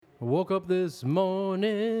I woke up this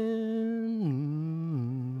morning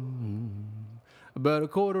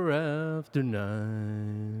about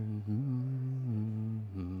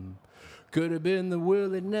 9:15. Could have been the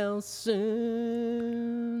Willie Nelson.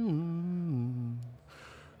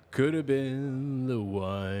 Could have been the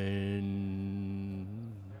wine.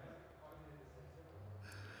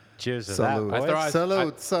 Cheers to Salute. that,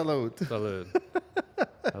 boys. Salute.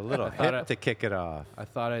 A little hip to kick it off. I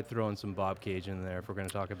thought I'd throw in some Bob Cage in there if we're going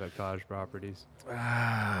to talk about cottage properties.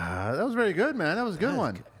 That was very good, man. That was a good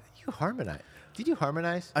one. You harmonize. Did you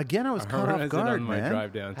harmonize? Again, I was caught off Harmonized it guard, on my man.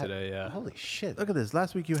 drive down today, yeah. Holy shit. Look at this.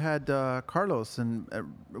 Last week you had Carlos, and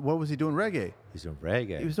what was he doing? Reggae. He's doing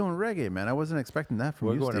reggae. He was doing reggae, man. I wasn't expecting that from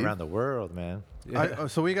We're you, going Steve. around the world, man.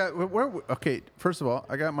 So we got okay. First of all,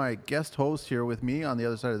 I got my guest host here with me on the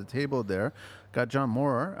other side of the table. There, got John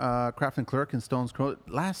Moore, Craft and Clerk in Stones Crow.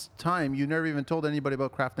 Last time you never even told anybody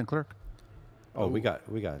about Craft and Clerk. Oh, we got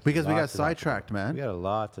Because we got sidetracked, man. We got a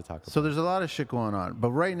lot to talk about. So there's a lot of shit going on.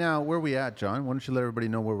 But right now, where we at, John? Why don't you let everybody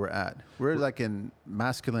know where we're at? We're like in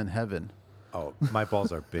masculine heaven. Oh, my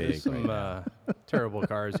balls are big. There's some terrible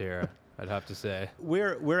cars here, I'd have to say.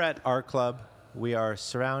 We're at our club. We are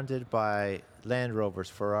surrounded by Land Rovers,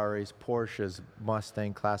 Ferraris, Porsches,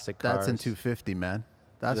 Mustang, classic cars. That's in 250, man.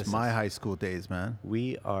 That's Listen. my high school days, man.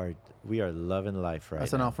 We are loving life right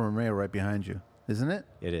That's now. an Alfa Romeo right behind you, isn't it?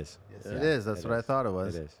 It is. It is. That's what I thought it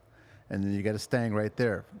was. It is. And then you got a Stang right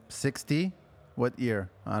there. 60? What year?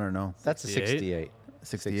 I don't know. That's a 68.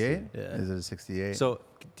 68? Yeah. Is it a 68? So,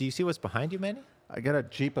 do you see what's behind you, Manny? I got a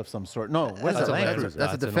Jeep of some sort. No, what is That's that? a Land Cruiser.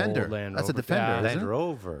 That's a That's an Defender. old Land That's a Rover. Defender, Yeah. isn't Land it?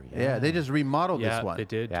 Rover. Yeah, they just remodeled Yeah, this one. they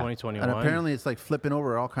did, Yeah. 2021. And apparently it's like flipping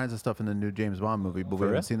over all kinds of stuff in the new James Bond movie, but we For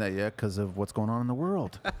haven't real? seen that yet because of what's going on in the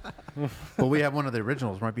world. But we have one of the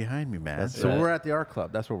originals right behind me, man. So right. we're at the Art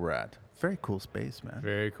Club. That's where we're at. Very cool space, man.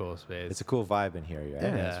 Very cool space. It's a cool vibe in here, right?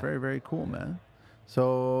 Yeah, Yeah. it's very, very cool, man.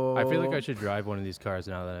 So I feel like I should drive one of these cars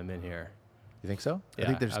now that I'm in here. You think so? I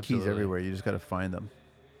think there's keys absolutely. everywhere. You just got to find them.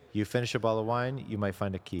 You finish a bottle of wine, you might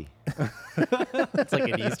find a key. It's like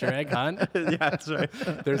an Easter egg hunt. Yeah, that's right.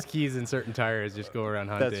 There's keys in certain tires. Just go around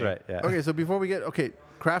hunting. That's right. Yeah. Okay, so before we get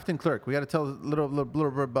Craft and Clerk, we got to tell a little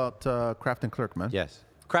bit about Craft and Clerk, man. Yes.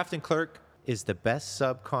 Craft and Clerk is the best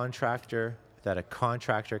subcontractor that a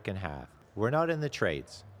contractor can have. We're not in the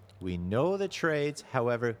trades. We know the trades.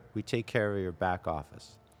 However, we take care of your back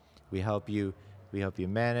office. We help you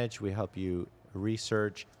manage. We help you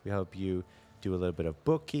research. We help you do a little bit of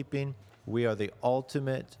bookkeeping. We are the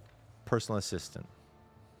ultimate personal assistant.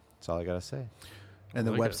 That's all I got to say. And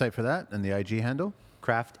the I like website for that and the IG handle?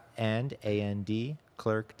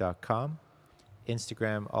 craftandandclerk.com.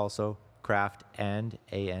 Instagram also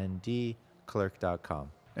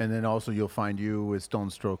craftandandclerk.com. And then also you'll find you with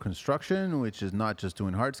Stone Stroke Construction, which is not just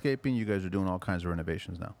doing hardscaping. You guys are doing all kinds of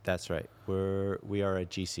renovations now. That's right. We are a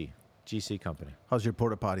GC company. How's your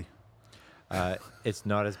porta potty? It's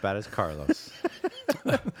not as bad as Carlos.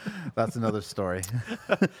 That's another story.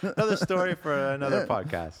 Another story for another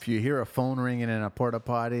podcast. If you hear a phone ringing in a porta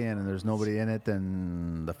potty and there's nobody in it,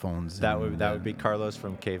 then the phone's That would be Carlos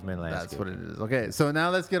from Caveman Landscape. That's what it is. Okay, so now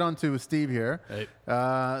let's get on to Steve here. Hey.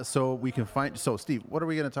 So we can find. So Steve, what are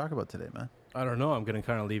we going to talk about today, man? I don't know. I'm going to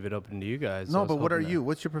kind of leave it open to you guys. I No, was but what are hoping that- you?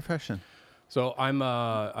 What's your profession? So I'm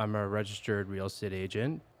a registered real estate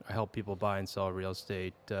agent. I help people buy and sell real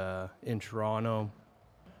estate in Toronto,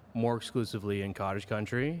 more exclusively in Cottage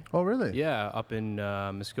Country. Oh, really? Yeah, up in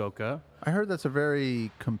Muskoka. I heard that's a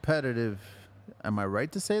very competitive. Am I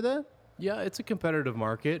right to say that? Yeah, it's a competitive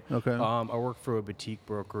market. Okay. I work for a boutique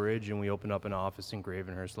brokerage, and we opened up an office in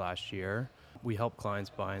Gravenhurst last year. We help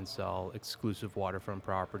clients buy and sell exclusive waterfront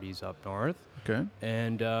properties up north. Okay.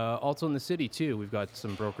 And also in the city, too. We've got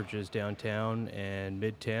some brokerages downtown and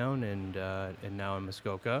midtown and now in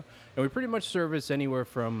Muskoka. And we pretty much service anywhere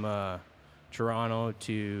from Toronto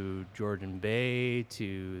to Georgian Bay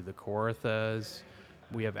to the Kawarthas.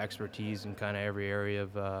 We have expertise in kind of every area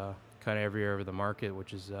of the market,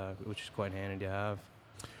 which is quite handy to have.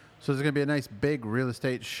 So there's going to be a nice big real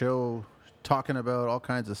estate show talking about all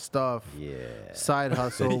kinds of stuff. Yeah. Side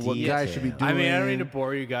hustle, what guys should be doing. I mean, I don't need to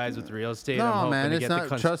bore you guys with real estate. No, I'm hoping man, to it's get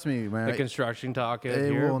not. Trust me, man. the construction talk out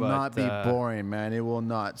It here. will but, not be boring, man. It will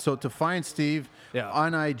not. So to find Steve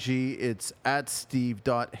on IG, it's at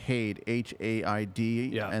steve.haid, H-A-I-D.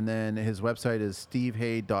 Yeah. And then his website is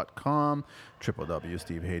stevehaid.com,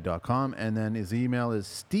 www.stevehaid.com. And then his email is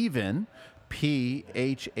Steven,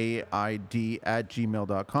 P-H-A-I-D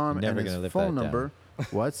 @gmail.com. Never and gonna his live phone that number.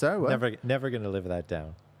 What's that? What? Never gonna live that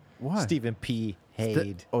down. Why? Stephen P.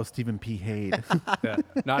 Haid. Stephen P. Haid. Yeah,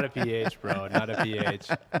 not a PH, bro. Not a PH.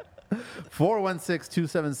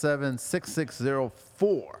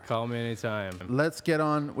 416-277-6604. Call me anytime. Let's get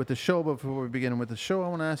on with the show. Before we begin with the show, I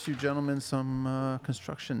want to ask you gentlemen some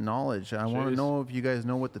construction knowledge. I want to Jeez. know if you guys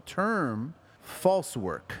know what the term false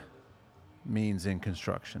work means in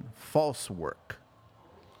construction. False work.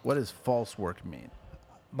 What does false work mean?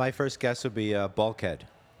 My first guess would be bulkhead.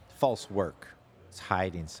 False work. It's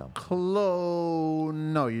hiding something.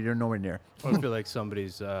 No, you're nowhere near. I feel like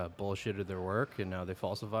somebody's bullshitted their work and now they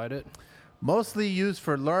falsified it. Mostly used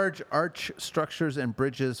for large arch structures and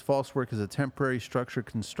bridges, false work is a temporary structure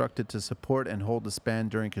constructed to support and hold the span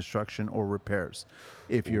during construction or repairs.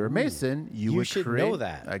 If you're a mason, you would should create... know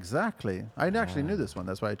that. Exactly. I actually knew this one.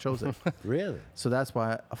 That's why I chose it. Really? So that's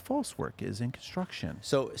why a false work is in construction.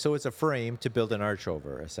 So it's a frame to build an arch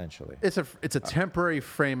over, essentially. It's a temporary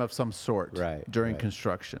frame of some sort during Right.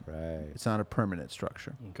 construction. Right. It's not a permanent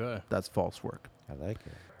structure. Okay. That's false work. I like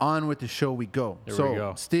it. On with the show we go. Here So, we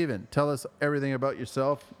go. Steven, tell us everything about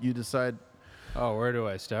yourself. You decide. Oh, where do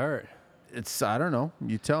I start? I don't know.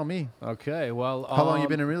 You tell me. Okay, well... How long you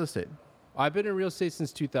been in real estate? I've been in real estate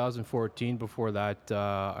since 2014. Before that,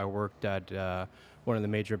 I worked at one of the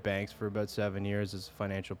major banks for about 7 years as a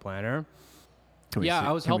financial planner. Can we Yeah, say,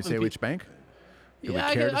 I was can we helping say which bank? Do we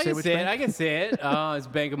Yeah, care to I say can which say it. bank? I can say it. It's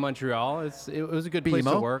Bank of Montreal. It was a good place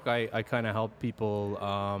to BMO? work. I kind of helped people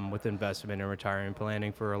with investment and retirement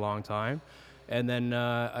planning for a long time. And then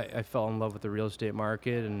I fell in love with the real estate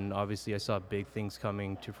market. And obviously I saw big things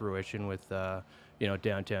coming to fruition with,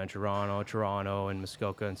 downtown Toronto and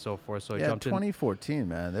Muskoka and so forth. So I Yeah, jumped in. 2014,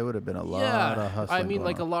 man. There would have been a lot of hustling. I mean, going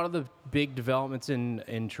like a on. lot of the big developments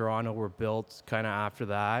in Toronto were built kind of after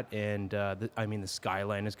that, and the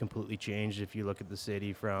skyline has completely changed if you look at the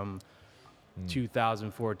city from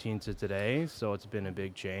 2014 to today. So it's been a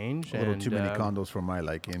big change. A little and, too many condos for my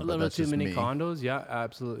liking. A but little that's too just many me. condos. Yeah,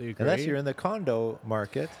 absolutely agree. Unless you're in the condo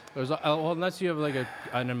market. Unless you have like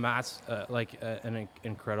an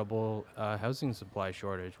incredible housing supply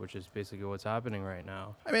shortage, which is basically what's happening right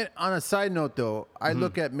now. I mean, on a side note, though, I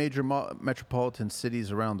look at major metropolitan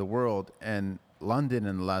cities around the world, and London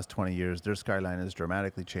in the last 20 years, their skyline has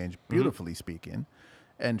dramatically changed, beautifully speaking.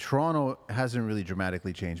 And Toronto hasn't really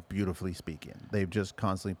dramatically changed, beautifully speaking. They've just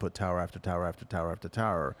constantly put tower after tower after tower after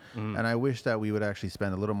tower. And I wish that we would actually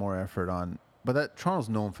spend a little more effort on... But Toronto's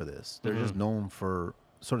known for this. They're just known for,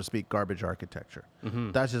 so to speak, garbage architecture.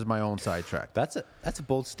 That's just my own sidetrack. That's a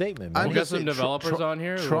bold statement, man. I'm We got just some saying, developers on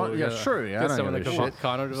here. Toronto, We yeah, got- sure. Yeah, I Get don't some of give the a shit.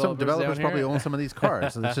 condo developers Some developers down probably here. own some of these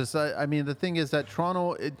cars. It's just, I mean, the thing is that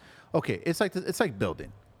Toronto, it's like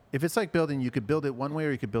building. If it's like building, you could build it one way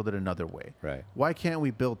or you could build it another way. Right. Why can't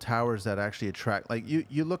we build towers that actually attract? Like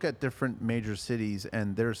you look at different major cities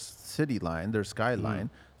and their city line, their skyline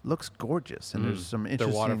looks gorgeous, and there's some Their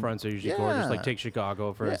interesting. waterfronts are usually gorgeous. Like Yeah. take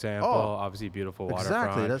Chicago, for Yeah. example. Oh. Obviously, beautiful waterfront.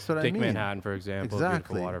 Exactly, that's what I Take mean. Manhattan, for example.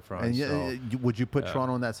 Exactly. Beautiful waterfront. And so, would you put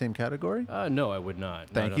Toronto in that same category? no, I would not.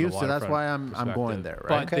 Thank not on you. the So that's waterfront why I'm going perspective. there, right?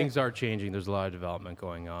 But Okay. things are changing. There's a lot of development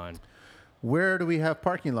going on. Where do we have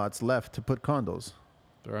parking lots left to put condos?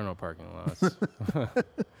 There are no parking lots.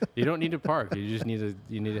 You don't need to park. You just need to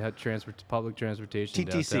have public transportation.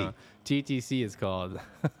 TTC. Downtown. TTC is called.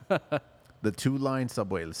 The two-line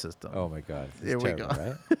subway system. Oh my God. It's Here we terrible, go.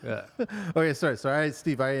 right? Oh, Yeah. Okay, sorry,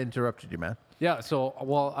 Steve. I interrupted you, man. Yeah. So,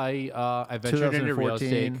 I ventured into real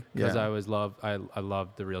estate 2014, because yeah. I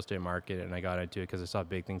loved the real estate market, and I got into it because I saw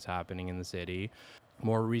big things happening in the city.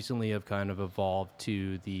 More recently, I've kind of evolved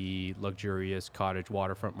to the luxurious cottage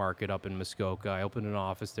waterfront market up in Muskoka. I opened an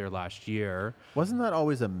office there last year. Wasn't that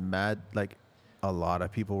always a lot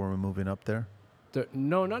of people were moving up there?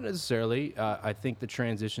 No, not necessarily. I think the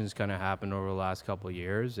transitions kind of happened over the last couple of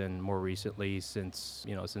years, and more recently, since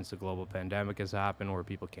the global pandemic has happened, where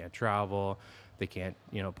people can't travel, they can't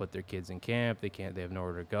put their kids in camp, they have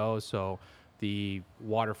nowhere to go. So the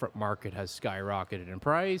waterfront market has skyrocketed in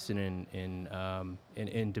price and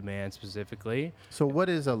in demand specifically. So what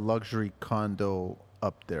is a luxury condo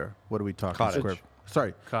up there? What are we talking? Cottage.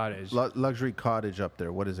 Cottage. Luxury cottage up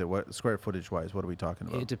there. What is it? What square footage wise? What are we talking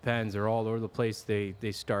about? It depends. They're all over the place. They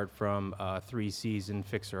start from 3-season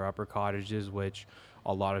fixer-upper cottages, which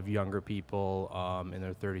a lot of younger people in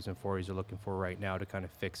their 30s and 40s are looking for right now to kind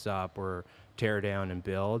of fix up or tear down and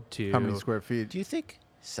build. To How many square feet? Do you think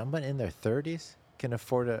someone in their 30s can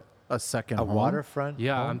afford A second a home? waterfront?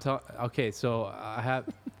 Yeah, home? I'm telling. Okay, so I have.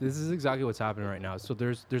 This is exactly what's happening right now. So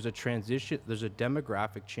there's a transition. There's a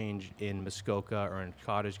demographic change in Muskoka or in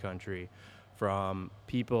Cottage Country, from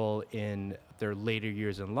people in their later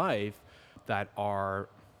years in life that are.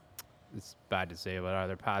 It's bad to say, but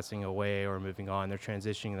either passing away or moving on. They're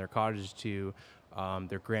transitioning their cottages to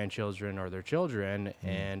their grandchildren or their children.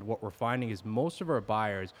 And what we're finding is most of our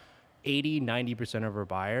buyers, 90% of our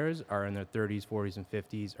buyers are in their 30s, 40s, and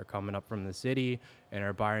 50s, are coming up from the city and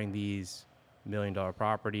are buying these $1 million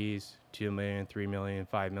properties, $2 million, $3 million,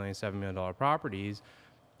 $5 million, $7 million properties.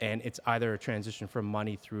 And it's either a transition from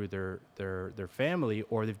money through their family,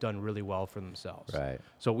 or they've done really well for themselves. Right.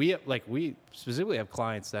 So we specifically have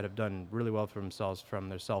clients that have done really well for themselves from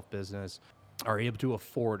their self business, are able to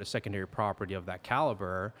afford a secondary property of that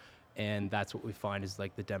caliber. And that's what we find is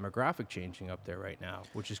like the demographic changing up there right now,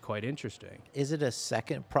 which is quite interesting. Is it a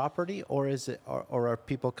second property, or or are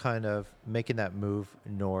people kind of making that move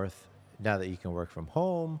north now that you can work from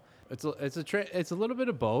home? It's a little bit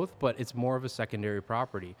of both, but it's more of a secondary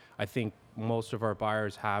property. I think most of our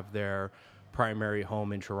buyers have their primary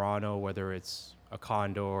home in Toronto, whether it's a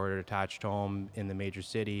condo or a detached home in the major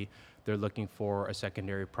city. They're looking for a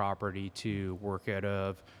secondary property to work out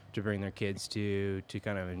of, to bring their kids to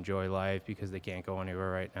kind of enjoy life, because they can't go anywhere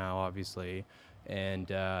right now, obviously. And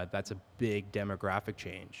that's a big demographic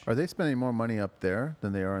change. Are they spending more money up there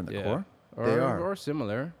than they are in the core? They are. Or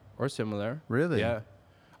similar. Really? Yeah.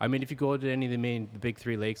 I mean, if you go to any of the big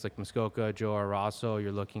three lakes like Muskoka, Joe or Rosso,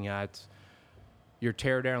 you're looking at your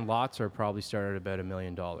tear down lots are probably started at about $1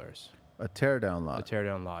 million. A tear down A lot. tear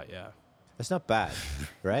down lot, yeah. That's not bad,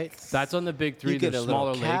 right? That's on the big three. You get There's a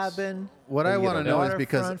smaller little lakes. cabin. What or I you get wanna a know is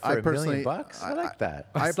because waterfront I for personally- $1 million. I like that.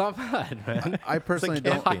 It's not bad, man. I personally like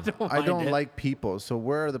don't. camping. I don't mind it. like people. So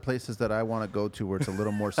where are the places that I want to go to where it's a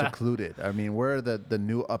little more secluded? I mean, where are the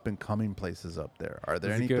new up and coming places up there? Are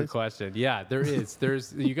there That's any a good places? question. Yeah, there is.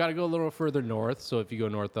 You got to go a little further north. So if you go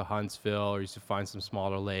north to Huntsville, or you should find some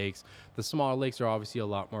smaller lakes. The smaller lakes are obviously a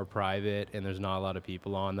lot more private, and there's not a lot of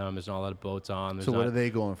people on them. There's not a lot of boats on. There's So what not, are they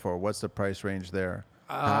going for? What's the price range there?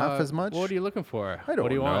 Half as much? What are you looking for? I don't what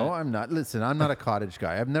do you know. want? I'm not. Listen, I'm not a cottage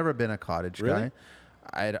guy. I've never been a cottage Really? guy.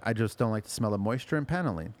 I just don't like the smell of moisture and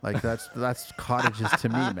paneling. Like that's cottages to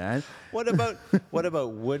me, man. What about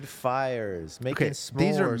wood fires? Making Okay, s'mores.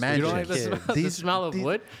 these are with mansions. You don't your like the, kids? smell, the smell of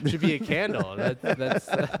wood? Should be a candle. That's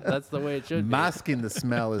the way it should be. Masking the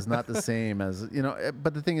smell is not the same as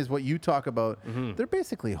but the thing is, what you talk about, they're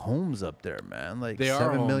basically homes up there, man. Like They are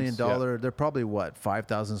 $7 million. homes, yeah. They're probably what,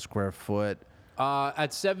 5,000 square foot. At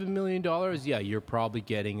 $7 million, yeah, you're probably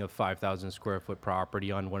getting a 5,000 square foot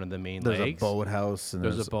property on one of the main There's lakes. a boathouse. And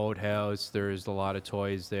There's a boathouse. There's a lot of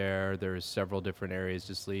toys there. There's several different areas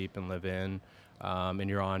to sleep and live in. And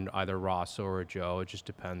you're on either Rosso or Joe. It just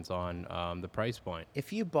depends on the price point.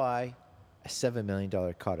 If you buy a $7 million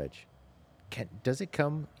cottage, does it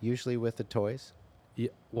come usually with the toys? Yeah,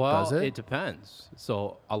 well, Does it? it depends.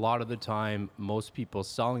 So a lot of the time, most people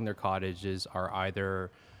selling their cottages are either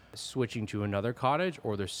switching to another cottage,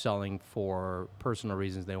 or they're selling for personal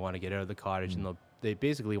reasons. They want to get out of the cottage, and they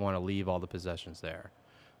basically want to leave all the possessions there.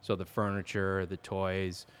 So the furniture, the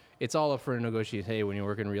toys, it's all up for a negotiation. Hey, when you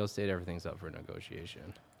work in real estate, everything's up for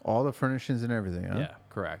negotiation. All the furnishings and everything, huh? Yeah,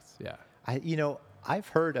 correct. Yeah. I've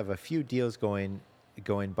heard of a few deals going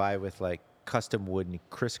by with like custom wooden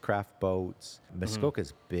Chris Craft boats.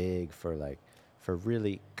 Muskoka's big for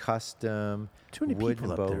really custom Too many wooden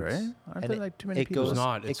people up boats. there, eh? Aren't And there like too many people? It's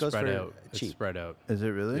not. It's goes spread for out. It's cheap. spread out. Is it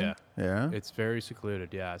really? Yeah. Yeah. It's very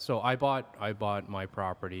secluded, yeah. So I bought my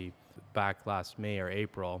property back last May or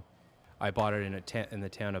April. I bought it in the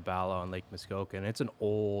town of Bala on Lake Muskoka, and it's an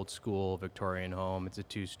old school Victorian home. It's a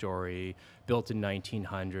 2-story, built in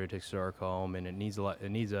 1900 historic home, and it needs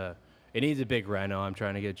a big reno. I'm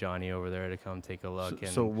trying to get Johnny over there to come take a look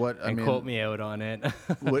and quote me out on it.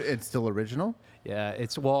 It's still original? Yeah,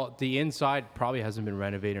 the inside probably hasn't been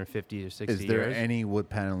renovated in 50 or 60 Is there years. any wood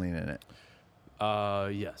paneling in it?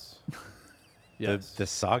 Yes. Yes. The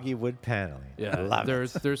soggy wood paneling. Yeah, I love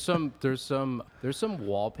it. there's some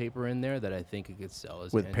wallpaper in there that I think it could sell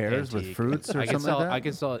as With pears, with antique. fruits or I could something sell like that? I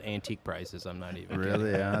could sell at antique prices. I'm not even Really?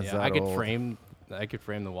 kidding. Yeah, it's yeah. that I could old. frame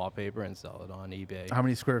the wallpaper and sell it on eBay. How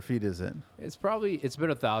many square feet is it? It's about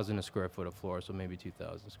 1,000 a square foot of floor, so maybe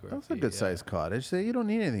 2,000 square That's feet. a good yeah. sized cottage. So you don't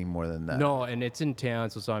need anything more than that. No, and it's in town,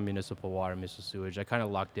 so it's on municipal water, municipal sewage. I kind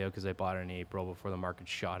of lucked out because I bought it in April before the market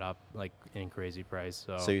shot up like in crazy price.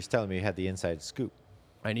 So you're telling me you had the inside scoop.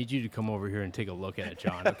 I need you to come over here and take a look at it,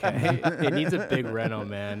 John. Okay, it needs a big reno,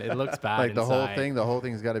 man. It looks bad. Like the whole inside. thing? The whole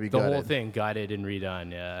thing's got to be The gutted. whole thing gutted and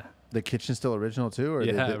redone. Yeah. The kitchen's still original too? Or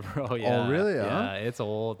Yeah, they bro. Yeah. Oh, really? Yeah, Huh? it's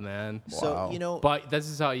old, man. Wow. So, But this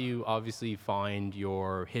is how you obviously find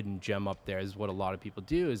your hidden gem up there. This is what a lot of people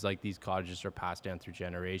do is like these cottages are passed down through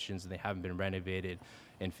generations and they haven't been renovated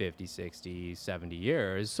in 50, 60, 70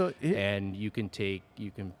 years. So and you can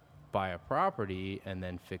buy a property and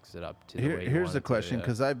then fix it up to the way you want Here's the it to, question, yeah.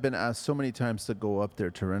 because I've been asked so many times to go up there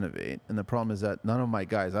to renovate, and the problem is that none of my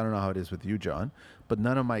guys, I don't know how it is with you, John, but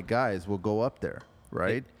none of my guys will go up there,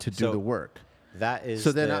 right, to do so the work. That is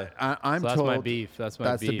So then the, I'm So that's told my beef. That's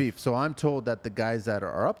my the beef. So I'm told that the guys that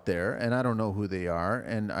are up there, and I don't know who they are,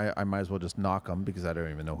 and I might as well just knock them because I don't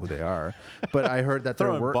even know who they are. But I heard that their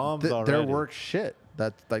Throwing work, bombs their already. work shit.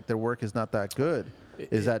 That like their work is not that good.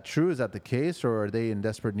 Is that true? Is that the case, or are they in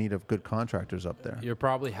desperate need of good contractors up there? You're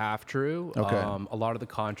probably half true. Okay. A lot of the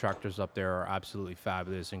contractors up there are absolutely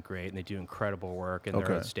fabulous and great, and they do incredible work, and Okay.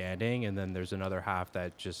 they're outstanding. And then there's another half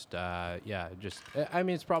that just, I mean,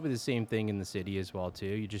 it's probably the same thing in the city as well, too.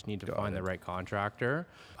 You just need to find the right contractor.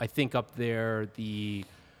 I think up there, the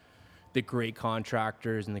great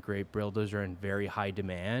contractors and the great builders are in very high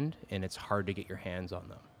demand, and it's hard to get your hands on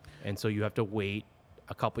them. And so you have to wait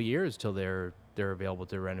a couple years till they're available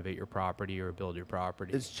to renovate your property or build your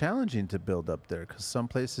property. It's challenging to build up there because some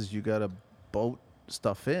places you got to boat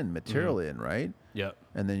stuff in, material in, right? Yep.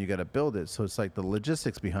 And then you got to build it. So it's like the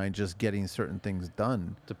logistics behind just getting certain things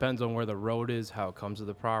done. Depends on where the road is, how it comes to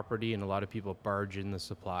the property, and a lot of people barge in the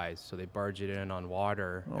supplies. So they barge it in on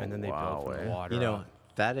water, and then they build from the water. you know, up.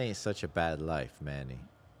 that ain't such a bad life, Manny.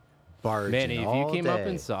 Barging Manny, if you all came up day.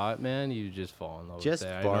 and saw it, man, you just fall in love Just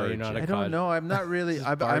with it. I know you're not barging. a I don't cottage- know. I'm not really.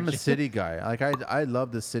 I'm a barging. city guy. Like I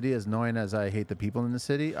love the city as knowing as I hate the people in the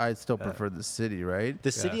city. I still prefer the city, right?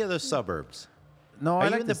 The city or the suburbs? No, Are I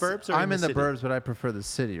you like in the burbs or I'm in the in the city? burbs, but I prefer the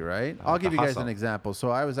city, right? I'll like give the you guys hustle. an example. So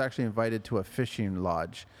I was actually invited to a fishing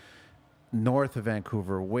lodge north of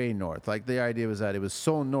Vancouver, way north. Like the idea was that it was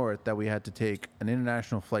so north that we had to take an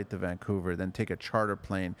international flight to Vancouver, then take a charter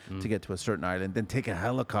plane to get to a certain island, then take a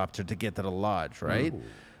helicopter to get to the lodge, right?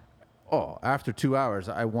 Oh, after 2 hours,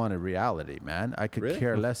 I wanted reality, man. I could Really?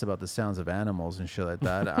 care less about the sounds of animals and shit like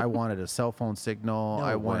that. I wanted a cell phone signal. No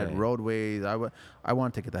I wanted way. roadways. I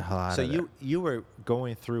wanted to get the hell out So of there. you were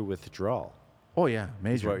going through withdrawal. Oh yeah,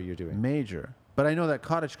 major. what you're doing. Major. But I know that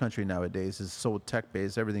cottage country nowadays is so tech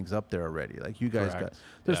based. Everything's up there already. Like you guys got, Correct.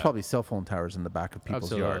 there's Yeah. probably cell phone towers in the back of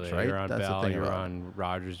people's Absolutely. yards, right? You're on That's Bell, the thing you're about it. on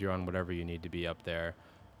Rogers, you're on whatever you need to be up there.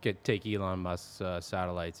 Take Elon Musk's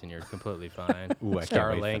satellites, and you're completely fine. Ooh, I can't wait for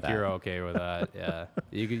Starlink, that. you're okay with that. Yeah,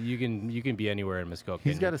 you can be anywhere in Muskoka.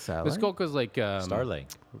 He's got a satellite? Muskoka's like Starlink.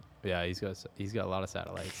 Yeah, he's got a lot of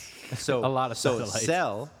satellites. So a lot of so satellites.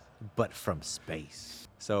 cell, but from space.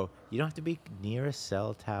 So you don't have to be near a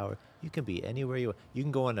cell tower. You can be anywhere you want. You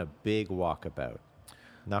can go on a big walkabout.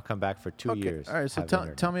 Not come back for 2 years. All right. So have tell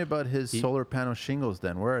internet. me about his solar panel shingles.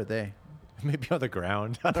 Then where are they? Maybe on the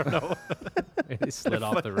ground. I don't know. He slid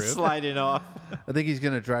off the roof. Sliding off. I think he's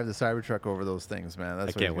gonna drive the Cybertruck over those things, man. That's I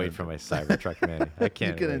what can't he's wait gonna for do. my Cybertruck, man. I You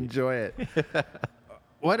can't can wait. enjoy it.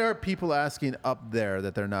 What are people asking up there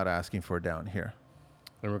that they're not asking for down here?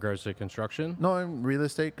 In regards to construction, No, in real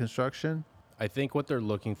estate, construction. I think what they're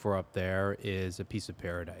looking for up there is a piece of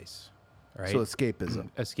paradise, right? So escapism.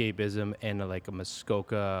 Escapism and like a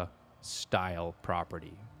Muskoka style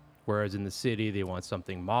property. Whereas in the city, they want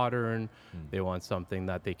something modern. They want something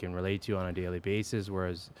that they can relate to on a daily basis.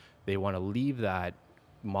 Whereas they want to leave that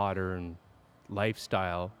modern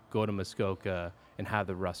lifestyle, go to Muskoka, and have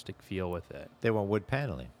the rustic feel with it. They want wood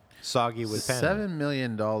paneling. Soggy wood paneling. $7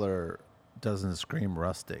 million doesn't scream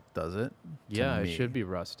rustic, does it? To Yeah, it me. should be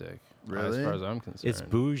rustic. Really? As far as I'm concerned. It's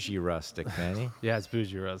bougie rustic, Manny. Yeah, it's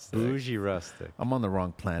bougie rustic. Bougie rustic. I'm on the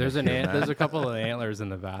wrong planet. There's here, man. there's a couple of antlers in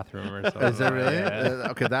the bathroom or something. Is there really? Yeah,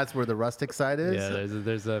 Okay, that's where the rustic side is. yeah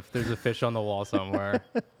there's a fish on the wall somewhere.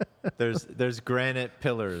 There's granite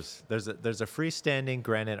pillars. There's a freestanding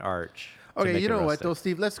granite arch. to Okay, make you it know what rustic. though,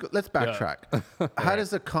 Steve? Let's backtrack. How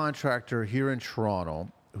does a contractor here in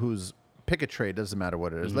Toronto, who's pick a trade, doesn't matter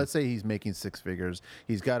what it is. Let's say he's making six figures.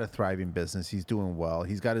 He's got a thriving business. He's doing well.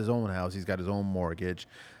 He's got his own house. He's got his own mortgage.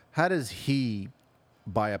 How does he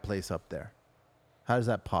buy a place up there? How is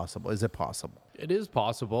that possible? Is it possible? It is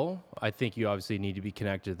possible. I think you obviously need to be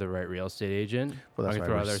connected to the right real estate agent. Well, that's I can why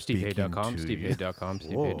throw we're out there speaking stevepay.com, to you. stevepay.com,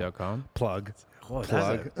 stevepay.com. Plug.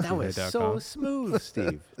 That was so Stevepay.com. smooth,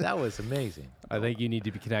 Steve. That was amazing. I think you need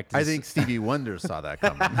to be connected. I think Stevie Wonder saw that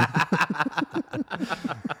coming.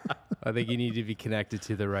 I think you need to be connected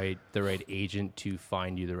to the right agent to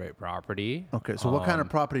find you the right property. Okay, so what kind of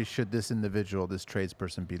property should this individual, this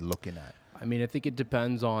tradesperson, be looking at? I mean, I think it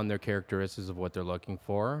depends on their characteristics of what they're looking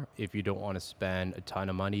for. If you don't want to spend a ton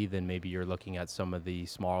of money, then maybe you're looking at some of the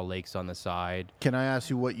small lakes on the side. Can I ask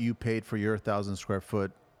you what you paid for your 1,000 square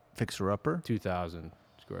foot fixer-upper? 2,000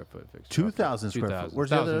 square foot fixed. 2,000 square foot. Where's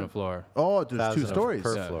the 1,000 other- a floor. Oh, there's two 1,000 stories.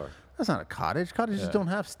 per Yeah. floor. That's not a cottage. Cottages don't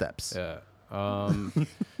have steps. Yeah.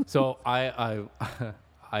 So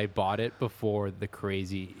I bought it before the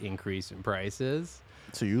crazy increase in prices.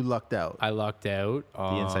 So you lucked out. I lucked out.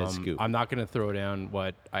 The inside scoop. I'm not going to throw down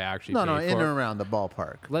what I actually No, paid no, for. in and around the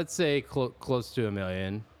ballpark. Let's say close to $1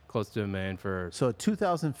 million. Close to $1 million for. So a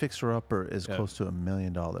 2000 fixer upper is Yeah. close to $1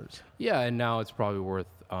 million. Yeah, and now it's probably worth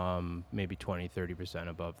maybe 20-30%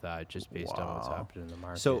 above that, just based on what's happening in the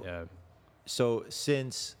market. So- So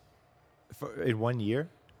in 1 year,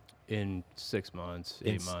 in 6 months,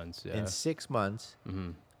 in 8 months, yeah. in 6 months,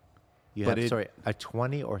 you But have a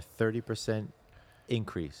 20 or 30%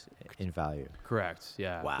 increase in value. Correct.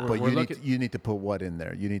 Yeah. Wow. But We're you looking- you need to put what in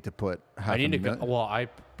there? You need to put half I need a to. million. Well, I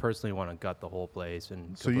personally want to gut the whole place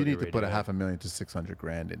and. So you need to put a half. $500,000 to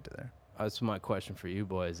 $600,000 into there. That's my question for you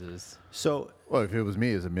boys is. So Well, if it was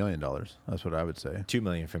me, it's $1 million. That's what I would say. 2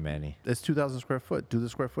 million for Manny. It's 2,000 square foot. Do the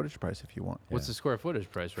square footage price if you want. What's the square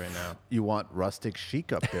footage price right now? You want rustic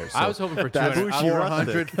chic up there. So I was hoping for that's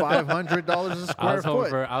 200. $400, $500 a square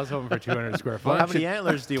foot. I was hoping for 200 square foot. How many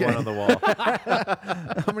antlers do you want on the wall?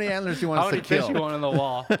 How many antlers do you want How us many to fish kill? you want on the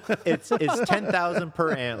wall? It's 10,000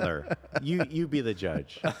 per antler. You be the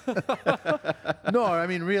judge. No, I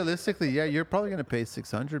mean realistically, yeah, you're probably going to pay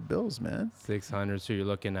 600 bills, man. 600. So you're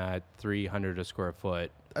looking at 300 a square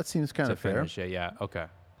foot That seems kind to of fair. finish it. Yeah. Okay.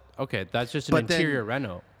 Okay. That's just an But then- interior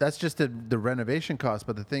reno. That's just the renovation cost.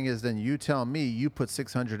 But the thing is, then you tell me you put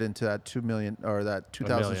 600 into that 2 million or that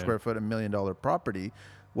 2,000 million. square foot, $1 million property.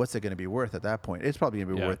 What's it going to be worth at that point? It's probably going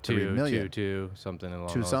to be Yeah. worth 3 million. Two, something along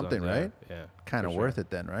Two those something, lines. right? Yeah. Kind for of sure. worth it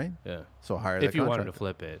then, right? Yeah. So hire If the you wanted to contractor.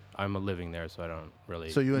 flip it, I'm living there, so I don't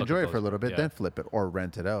really. So you look enjoy at it for a those- little bit, yeah. then flip it or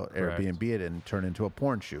rent it out, Correct. Airbnb it, and turn into a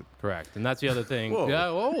porn shoot. Correct, and that's the other thing. Whoa.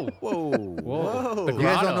 Yeah. Whoa. Whoa. Whoa. The You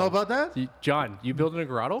guys don't grotto. know about that? John, you building a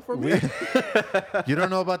grotto for me? You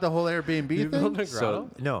don't know about the whole Airbnb You building thing? a grotto?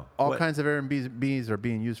 So, no. All What- kinds of Airbnbs are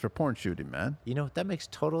being used for porn shooting, man. You know, that makes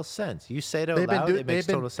total sense. You say it out loud, it makes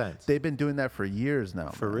total sense. They've been doing that for years now.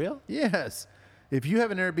 For man. real? Yes. If you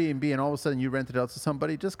have an Airbnb and all of a sudden you rent it out to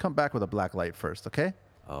somebody, just come back with a black light first, okay?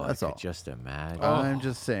 Oh, That's I all. could just imagine. I'm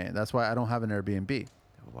just saying. That's why I don't have an Airbnb.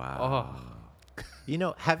 Wow. Oh, You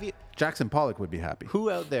know, have you? Jackson Pollock would be happy.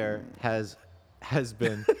 Who out there has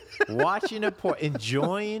been watching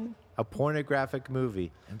enjoying a pornographic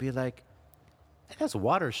movie and be like, "That's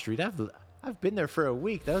Water Street. I've been there for a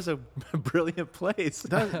week. That was a brilliant place,"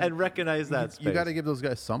 and recognize that space. You got to give those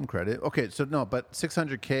guys some credit. Okay, so no, but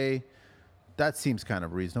 600K, that seems kind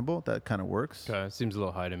of reasonable. That kind of works. okay. Seems a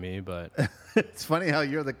little high to me, but It's funny how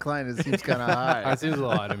you're the client. It seems kind of high. it seems a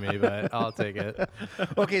little high to me, but I'll take it.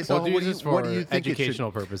 Okay, so We'll do what do you, this what for do you think educational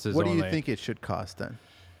it should, purposes What do you only. think it should cost then?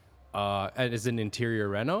 And as an interior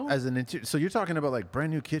reno, As an so you're talking about like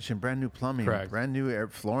brand new kitchen, brand new plumbing, Correct. brand new air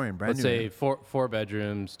flooring, brand let's new say four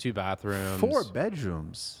bedrooms, 2 bathrooms. 4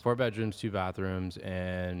 bedrooms, 4 bedrooms, 2 bathrooms,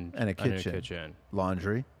 and and a kitchen,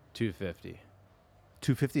 laundry, 250.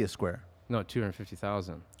 $250 a square. No,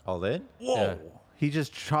 250,000. all in. Yeah. He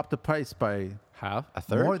just chopped the price by Half. A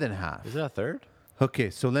third? more than half. Is it a third? Okay,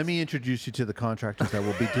 so let me introduce you to the contractors that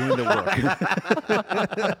will be doing the work.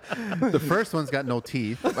 The first one's got no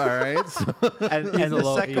teeth, all right? So And He's the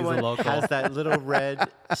he's second a one local. has that little red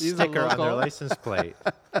He's a sticker on their local. license plate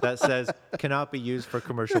that says "cannot be used for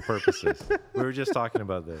commercial purposes." We were just talking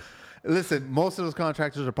about this. listen, most of those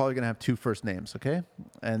contractors are probably going to have 2 first names, okay?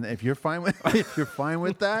 And if you're fine with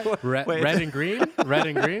that, Red and green? Red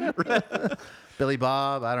and green? Billy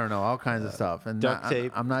Bob, I don't know, all kinds of stuff. And duct I'm-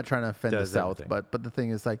 tape I'm not trying to offend the does South, everything. but the thing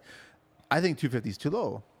is, like, I think 250 is too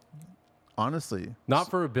low. Honestly. Not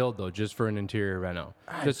for a build, though, just for an interior reno.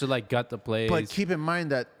 Just to, like, gut the place. But keep in mind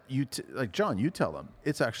that like John, you tell him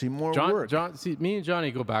it's actually more work. John, see, me and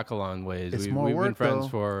Johnny go back a long ways. It's We've more been work, friends though.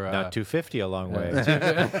 for... Not 250 a long way.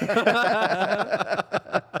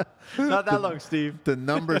 Not that long, Steve. The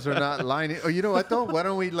numbers are not lining. Oh, you know what though? Why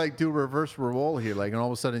don't we like do reverse role here? Like, and all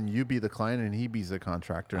of a sudden you be the client and he be the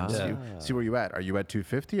contractor, and see where you at. Are you at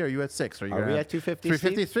 250? Are you at 6? Are we at 250,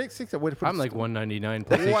 350, 6? I'm like 199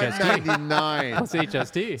 plus HST. 199. Plus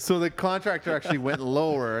HST. So the contractor actually went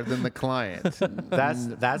lower than the client.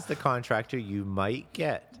 That's the contractor you might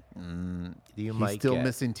get. You He's might still get.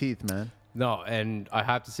 missing teeth, man. No, and I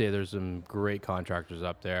have to say there's some great contractors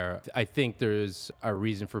up there. I think there's a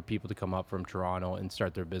reason for people to come up from Toronto and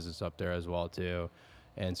start their business up there as well too,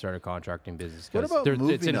 and start a contracting business. What 'cause about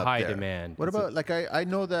moving it's in up high there? demand. What It's about like I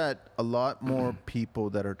know that a lot more people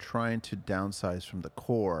that are trying to downsize from the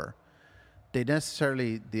core, they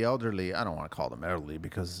necessarily the elderly. I don't want to call them elderly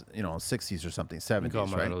because 60s or something, 70s, call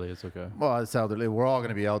them right? elderly, it's okay. Well, it's elderly. We're all going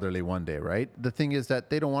to be elderly one day, right? The thing is that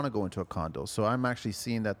they don't want to go into a condo. So I'm actually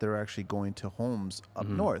seeing that they're actually going to homes up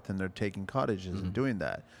north and they're taking cottages and doing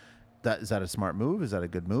that. Is that a smart move? Is that a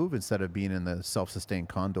good move instead of being in the self-sustained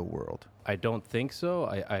condo world? I don't think so.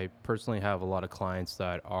 I personally have a lot of clients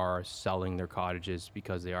that are selling their cottages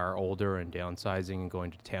because they are older and downsizing and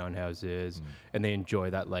going to townhouses, and they enjoy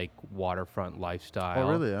that like waterfront lifestyle.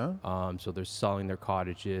 Oh, really? Huh? So they're selling their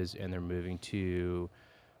cottages and they're moving to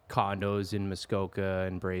condos in Muskoka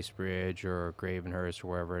and Bracebridge or Gravenhurst or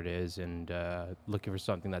wherever it is, and looking for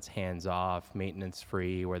something that's hands off, maintenance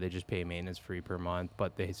free, where they just pay maintenance free per month,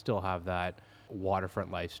 but they still have that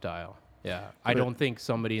waterfront lifestyle. Yeah, I don't think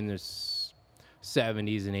somebody in their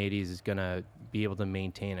 70s and 80s is gonna be able to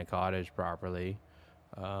maintain a cottage properly.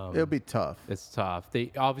 It'll be tough. It's tough.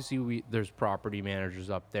 They obviously there's property managers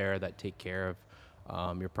up there that take care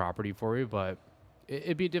of your property for you, but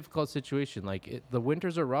it'd be a difficult situation. Like the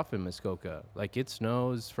winters are rough in Muskoka. Like it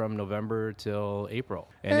snows from November till April,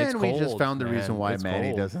 and it's cold. We just found the man. reason why It's Manny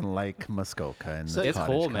cold. doesn't like Muskoka and the it's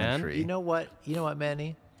cottage cold, man. country. You know what,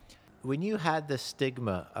 Manny? When you had the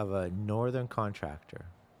stigma of a northern contractor,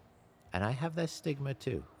 and I have that stigma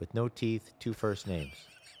too, with no teeth, 2 first names.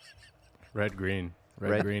 Red green.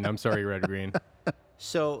 Red- Green. I'm sorry, red green.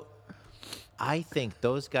 So I think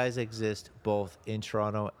those guys exist both in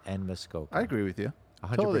Toronto and Muskoka. I agree with you.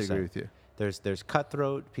 100%. Totally agree with you. There's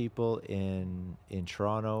cutthroat people in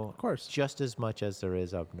Toronto, Of course. just as much as there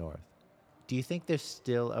is up north. Do you think there's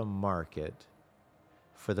still a market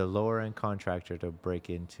for the lower end contractor to break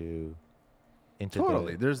into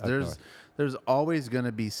Totally. the up north? There's always going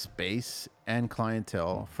to be space and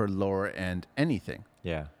clientele for lower end anything.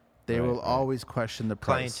 Yeah. They Right, will right. always question the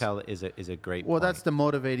price. Clientele is a great Well, point. that's the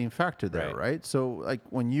motivating factor there, Right. right? So, like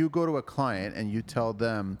when you go to a client and you tell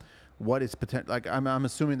them what is potential, like I'm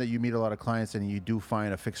assuming that you meet a lot of clients and you do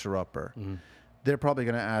find a fixer upper. They're probably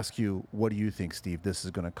going to ask you, "What do you think, Steve? This is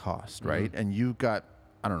going to cost?" Right? And you've got,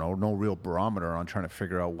 I don't know, no real barometer on trying to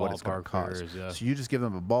figure out what it's going to Ballpark cost. figures, yeah. So you just give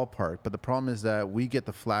them a ballpark. But the problem is that we get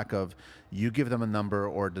the flack of you give them a number,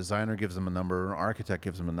 or a designer gives them a number, or an architect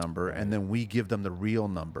gives them a number, and then we give them the real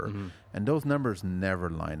number, and those numbers never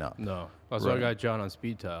line up. No, that's why I Right. got John on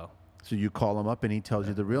speed dial. So you call them up and he tells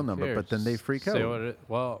you the real number, Here, but then they just freak say out. what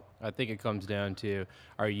well, I think it comes down to,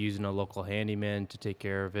 are you using a local handyman to take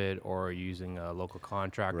care of it, or are you using a local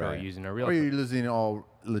contractor, or are Right. you using a Or realtor? you're losing all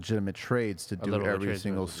legitimate trades to do little every trades,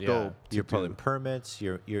 single yeah. scope. to You're do. pulling permits.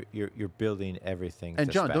 You're building everything. And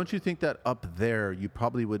to John, spec. don't you think that up there you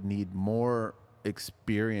probably would need more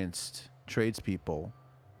experienced tradespeople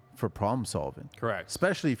for problem solving? Correct.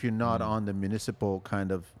 Especially if you're not on the municipal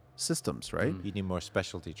kind of systems, right? You need more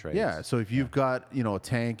specialty trades. Yeah. So if you've got, a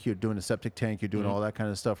tank, you're doing a septic tank, you're doing all that kind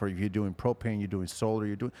of stuff, or if you're doing propane, you're doing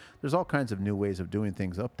solar, there's all kinds of new ways of doing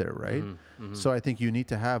things up there, right? So I think you need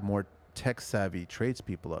to have more tech savvy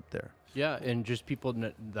tradespeople up there. Yeah, and just people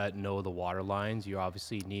that know the water lines. You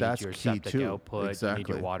obviously need That's your key septic too. output. You need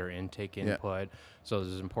Exactly. your water intake input. So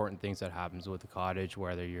there's important things that happens with the cottage,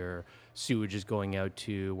 whether your sewage is going out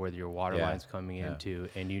to, whether your water Yeah. line's coming Yeah. into,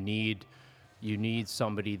 and you need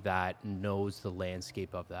somebody that knows the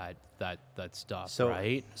landscape of that stuff, So,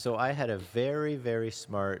 right? So I had a very, very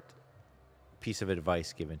smart piece of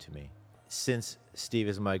advice given to me. Since Steve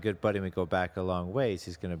is my good buddy and we go back a long ways,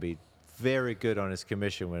 he's going to be very good on his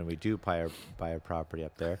commission when we do buy a property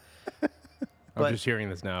up there. I'm just hearing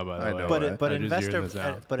this now, by the I way. know, But right? but I'm just hearing investor this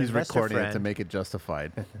now. but He's investor recording it to friend make it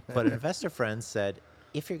justified. but investor friend said,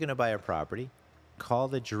 if you're going to buy a property, call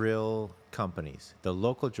the drill companies, the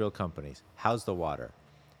local drill companies. How's the water?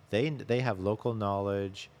 They have local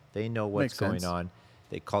knowledge. They know what's Makes going sense. on.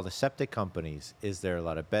 They call the septic companies. Is there a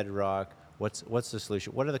lot of bedrock? What's the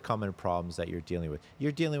solution? What are the common problems that you're dealing with?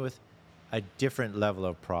 You're dealing with a different level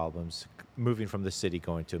of problems moving from the city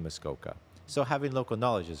going to Muskoka. So having local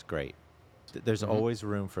knowledge is great. There's always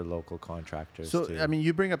room for local contractors. So, to, I mean,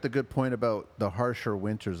 you bring up the good point about the harsher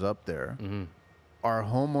winters up there. Are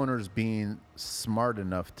homeowners being smart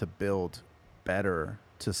enough to build better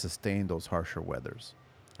to sustain those harsher weathers?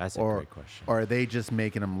 that's a great question. Or are they just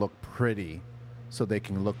making them look pretty so they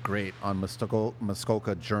can look great on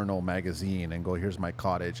Muskoka Journal magazine and go, here's my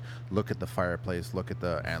cottage, look at the fireplace, look at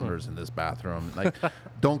the antlers in this bathroom. Like,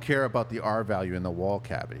 don't care about the R value in the wall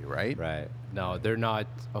cavity, right? Right. No, they're not.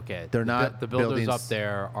 Okay, They're not The builders building up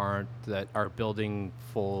there that are building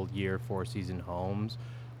full year 4-season homes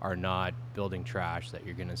are not building trash that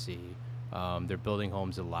you're gonna see. They're building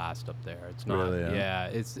homes that last up there. It's not. Really, yeah?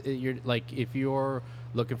 You're like, if you're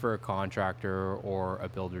looking for a contractor or a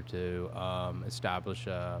builder to establish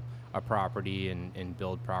a property and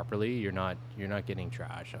build properly, you're not getting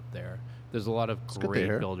trash up there. There's a lot of good to great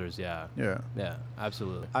hear. builders. Yeah. Yeah. Yeah.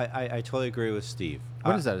 Absolutely. I totally agree with Steve.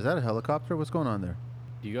 What is that? Is that a helicopter? What's going on there?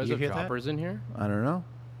 Do you guys You have hear that? choppers in here? I don't know.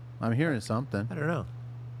 I'm hearing something. I don't know.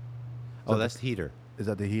 Oh, that's the heater. Is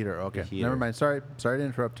that the heater? Okay. heater. Never mind. Sorry to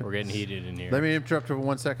interrupt you. We're getting heated in here. Let me interrupt you for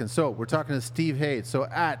 1 second. So we're talking to Steve Haid. So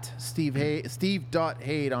at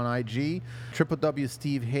Steve.Haid on IG,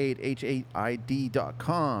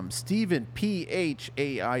 www.stevehaid.com, Steven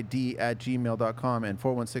PHAID at gmail.com, and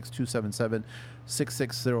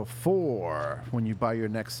 416-277-6604 when you buy your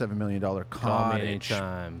next $7 million cottage. Call me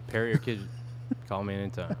anytime. Pair your kid. Call me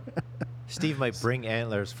anytime. Steve might bring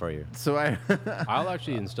antlers for you. So I'll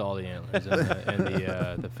actually install the antlers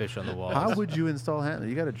and the fish on the walls. how would you install antlers?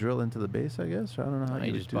 You got to drill into the base, I guess. I don't know how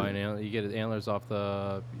You you just would buy do an antler. You get antlers off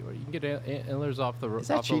the. You can get antlers off the Is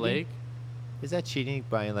that off the cheating? lake. Is that cheating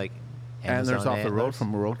buying like antlers Amazon off the road antlers?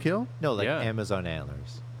 from roadkill. No, like Yeah. Amazon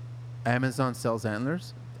antlers. Amazon sells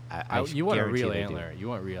antlers. You want a guarantee real they do. antler. You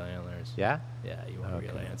want real antlers. Yeah? Yeah, you want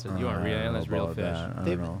real Okay. antlers. You want real I don't know antlers, real about fish. that. I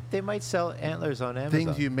They, don't know. they might sell antlers on Amazon.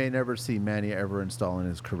 Things you may never see Manny ever install in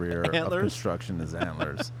his career of Antlers? construction is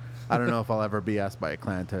antlers. I don't know if I'll ever be asked by a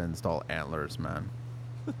client to install antlers, man.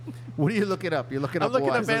 What are you looking up? You're looking I'm up looking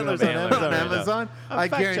what? up antlers on on Amazon right now. Amazon? I'm I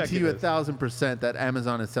fact guarantee checking you this. 1,000% that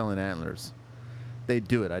Amazon is selling antlers. They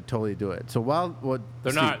do it. I totally do it. So while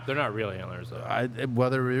They're not real antlers though.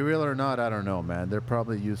 whether they're real or not, I don't know, man. They're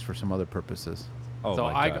probably used for some other purposes. Oh So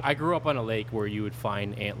my God. I grew up on a lake where you would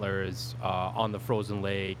find antlers on the frozen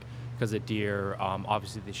lake because the deer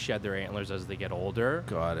obviously they shed their antlers as they get older.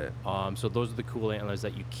 Got it. So those are the cool antlers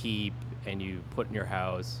that you keep and you put in your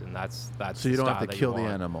house, and that's So you the don't have style to that you kill the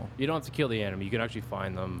want. animal. You don't have to kill the animal. You can actually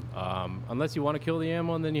find them unless you want to kill the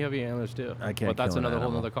animal, and then you have your antlers too. I can't. But that's kill an another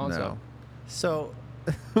whole animal. other concept. So,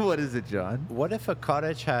 No. What is it, John? what if a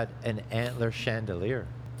cottage had an antler chandelier?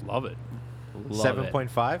 Love it. Love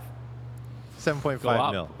 7.5? 7.5 Go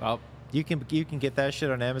up, mil. up. You can get that shit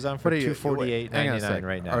on Amazon for What are you? Hang on a $248.99 sec.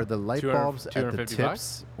 right now. Are the light 200 bulbs at the 250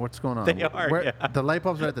 bucks? tips? What's going on? They are, yeah. The light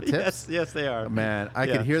bulbs are at the tips? Yes, yes, they are. Man, I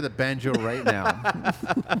Yeah. could hear the banjo right now.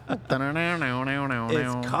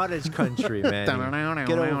 It's cottage country, man.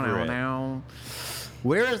 Get over it.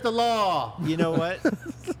 Where is the law? You know what?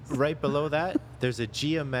 Right below that, there's a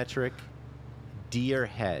geometric deer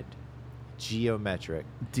head. Geometric.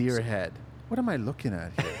 Deer head. What am I looking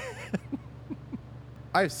at here?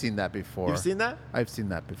 I've seen that before. You've seen that? I've seen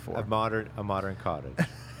that before. A modern cottage.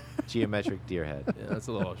 Geometric deer head. Yeah, that's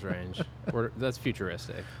a little strange. That's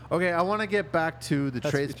futuristic. Okay, I want to get back to the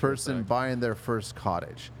That's tradesperson futuristic. buying their first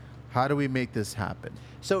cottage. How do we make this happen?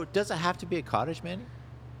 So does it have to be a cottage, man?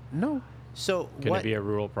 No. So Can what? it be a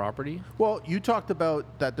rural property? Well, you talked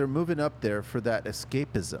about that they're moving up there for that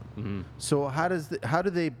escapism. Mm-hmm. So how do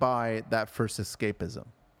they buy that first escapism?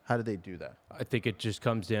 How do they do that? I think it just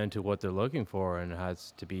comes down to what they're looking for, and it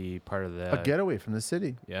has to be part of A the getaway from the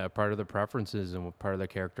city. part of the preferences and part of their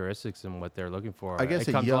characteristics and what they're looking for. I guess it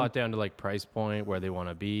a comes young- a lot down to like price point, where they want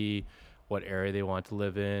to be, what area they want to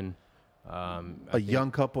live in. I A think-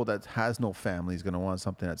 young couple that has no family is going to want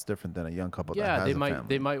something that's different than a young couple that has they a might family.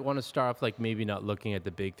 they might want to start off like maybe not looking at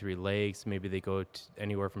the big three lakes. Maybe they go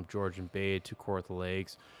anywhere from Georgian Bay to Kawartha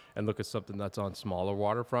Lakes and look at something that's on smaller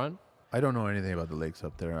waterfront. I don't know anything about the lakes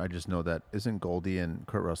up there. I just know that isn't Goldie and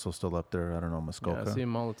Kurt Russell still up there? I don't know, Yeah, Muskoka. I see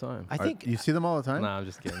them all the time. I think You see them all the time? No, I'm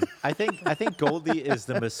just kidding. I think Goldie is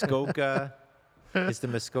the Muskoka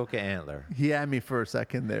antler. He had me for a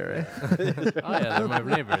second there. Eh? Oh yeah, they're my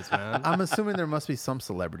neighbors, man. I'm assuming there must be some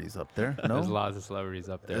celebrities up there. No? There's lots of celebrities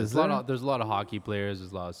up there. Is There's a lot of hockey players.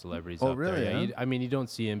 There's a lot of celebrities Oh, up really, there. Yeah, huh? I mean, you don't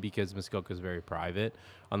see them because Muskoka is very private,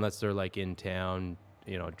 unless they're like in town,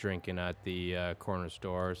 drinking at the corner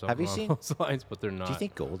store or something. Have you along seen- those lines? But they're not. Do you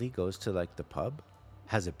think Goldie goes to like the pub,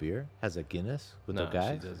 has a beer, has a Guinness with No, the she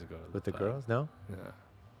guys, doesn't go to the with the pub. girls? No. Yeah.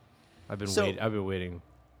 I've been So- waiting. I've been waiting.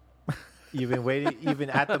 You've been waiting. You've been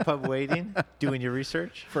at the pub waiting, doing your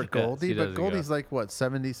research. For Goldie? she But doesn't Goldie's go. like, what,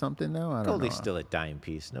 70 something now? I don't Goldie's know. still a dime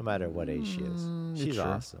piece, no matter what age she is. She's sure,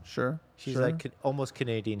 awesome. Sure. She's sure. like almost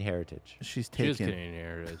Canadian heritage. She's She is taken. Canadian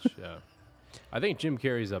heritage. Yeah. I think Jim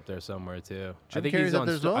Carrey's up there somewhere too. Jim I think Carrey's he's up on.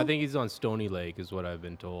 there as well? I think he's on Stony Lake, is what I've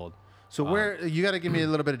been told. So where you got to give me a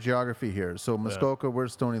little bit of geography here. So Muskoka,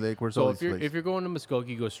 where's Stony Lake? Where's all So these if lakes? you're going to Muskoka,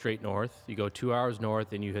 you go straight north. You go 2 hours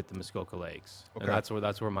north, and you hit the Muskoka Lakes, and Okay.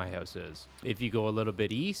 that's where my house is. If you go a little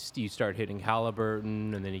bit east, you start hitting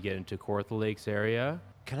Halliburton, and then you get into Kawartha Lakes area.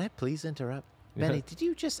 Can I please interrupt? Manny, did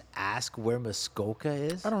you just ask where Muskoka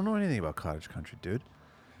is? I don't know anything about cottage country, dude.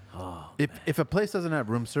 If a place doesn't have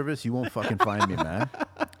room service, you won't fucking find me, man.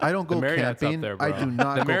 I don't go The Marriott's camping. up there, bro. I do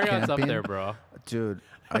not The go Marriott's camping. up there, bro. dude.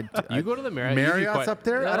 You go to the Marriott. Marriott's up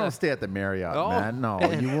there? I don't stay at the Marriott, Oh. man. No,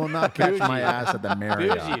 you will not catch my ass at the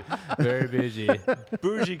Marriott. Bougie, very bougie.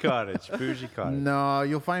 Bougie cottage. Bougie cottage. No,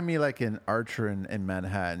 you'll find me like in Archer in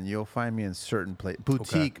Manhattan. You'll find me in certain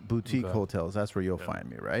boutique Okay. hotels. That's where you'll find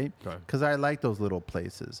me, right? Okay. Because I like those little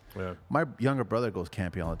places. Yeah. My younger brother goes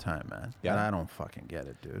camping all the time, man. Yeah. And I don't fucking get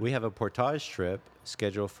it, dude. We have a portage trip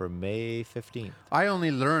scheduled for May 15th. I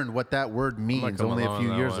only learned what that word means come only a along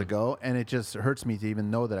few on that years one. ago, and it just hurts me to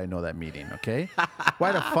even know that I know that meeting, okay?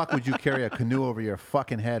 Why the fuck would you carry a canoe over your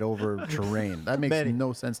fucking head over terrain? That makes Manny,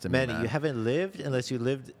 no sense to me, Manny, man. you haven't lived unless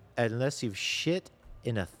you've shit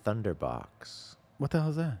in a thunderbox. What the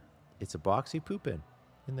hell is that? It's a box you poop in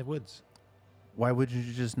the woods. Why would you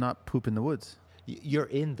just not poop in the woods? You're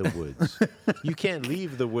in the woods. You can't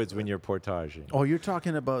leave the woods when you're portaging. Oh, you're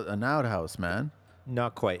talking about an outhouse, man.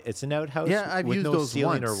 Not quite. It's an outhouse Yeah, I've with used no those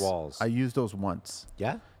ceiling once. or walls. I used those once.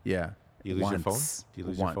 Yeah? Yeah. You lose your phone? Once. Do you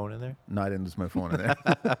lose your phone in there? No, I didn't lose my phone in there.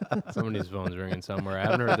 Somebody's phone's ringing somewhere. I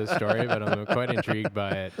haven't heard this story, but I'm quite intrigued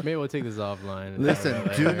by it. Maybe we'll take this offline. and talk Listen,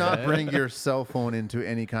 about it do later, not yeah? bring your cell phone into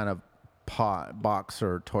any kind of box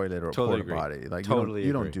or toilet or Totally porta agree. potty. Like Totally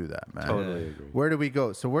you don't agree. do that, man. Totally agree. Where do we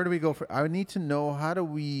go? So where do we go for? I need to know how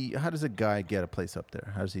does a guy get a place up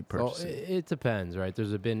there? How does he Well, purchase it? it depends, right?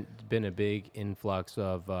 There's been a big influx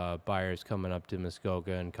of buyers coming up to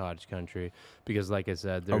Muskoka and Cottage Country because, like I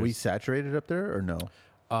said, Are we there's saturated up there or no?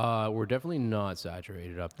 we're definitely not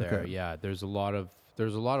saturated up there. Okay. Yeah, there's a lot of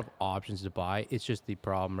options to buy. It's just the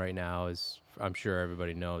problem right now is I'm sure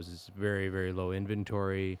everybody knows it's very, very low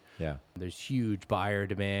inventory. Yeah. There's huge buyer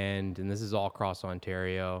demand, and this is all across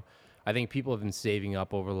Ontario. I think people have been saving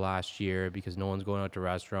up over the last year because no one's going out to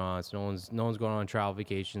restaurants, no one's going on travel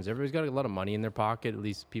vacations. Everybody's got a lot of money in their pocket, at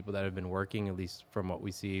least people that have been working, at least from what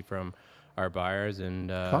we see from our buyers and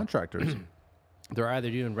Contractors. they're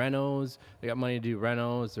either doing renos, they got money to do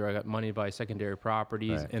renos, they got money to buy secondary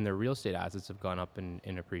properties, Right. and their real estate assets have gone up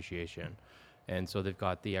in appreciation. And so they've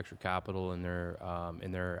got the extra capital in their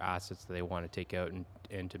assets that they want to take out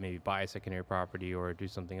and to maybe buy a secondary property or do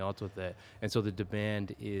something else with it. And so the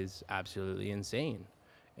demand is absolutely insane.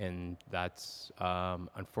 And that's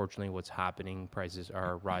unfortunately what's happening. Prices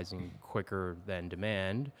are rising quicker than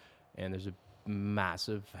demand, and there's a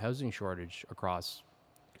massive housing shortage across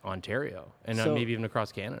Ontario and So- maybe even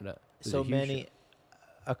across Canada. There's So a huge Manny,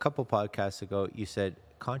 a couple podcasts ago, you said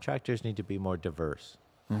contractors need to be more diverse.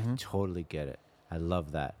 I totally get it. I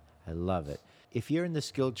love that. I love it. If you're in the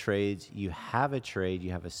skilled trades, you have a trade,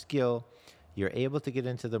 you have a skill, you're able to get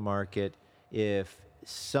into the market. If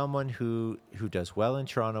someone who does well in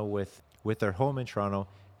Toronto with their home in Toronto,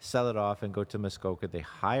 sell it off and go to Muskoka, they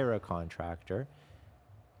hire a contractor,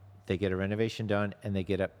 they get a renovation done, and they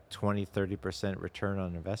get up 20, 30% return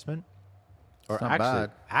on investment. Or It's not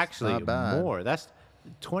bad. actually Not bad. more. That's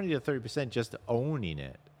 20 to 30% just owning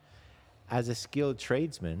it. As a skilled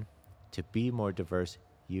tradesman, to be more diverse,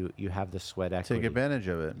 you have the sweat equity. Take advantage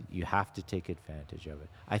of it. You have to take advantage of it.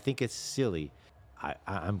 I think it's silly.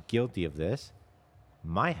 I'm guilty of this.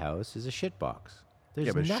 My house is a shitbox. There's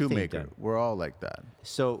Yeah, but nothing shoemaker, done. we're all like that.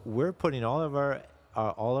 So we're putting all of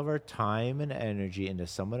our time and energy into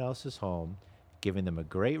someone else's home, giving them a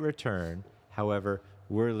great return. However,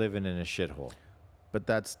 we're living in a shithole. But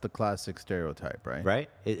that's the classic stereotype, right? Right?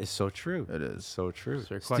 It is so true. It is. so true.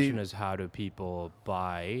 So the question is, how do people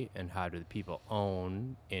buy and how do people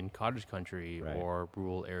own in cottage country Right. or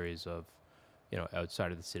rural areas of,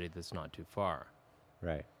 outside of the city that's not too far?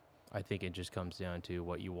 Right. I think it just comes down to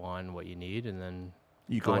what you want, what you need, and then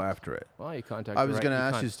You go after it. well, you contact. I the was right- going to you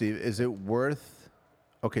ask con- you, Steve, is it worth?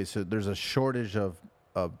 Okay, so there's a shortage of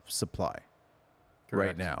supply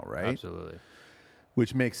right Correct. now, right? Absolutely.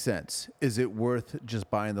 Which makes sense. Is it worth just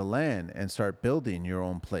buying the land and start building your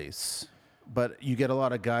own place? But you get a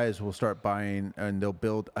lot of guys who will start buying and they'll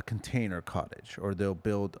build a container cottage or they'll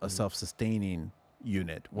build a self-sustaining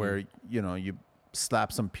unit where, you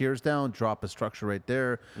slap some piers down, drop a structure right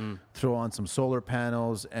there, throw on some solar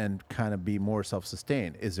panels and kind of be more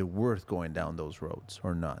self-sustained. Is it worth going down those roads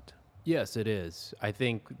or not? Yes, it is. I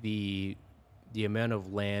think the amount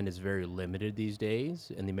of land is very limited these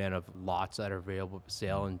days, and the amount of lots that are available for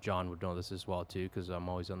sale, and John would know this as well too, because I'm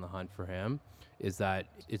always on the hunt for him, is that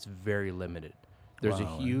it's very limited. There's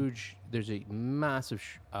there's a massive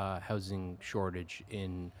housing shortage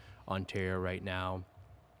in Ontario right now,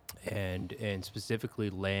 and specifically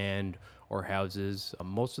land or houses.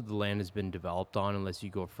 Most of the land has been developed on, unless you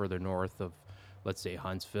go further north of, let's say,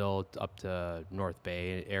 Huntsville up to North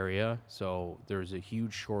Bay area. So there's a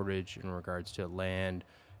huge shortage in regards to land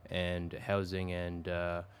and housing. And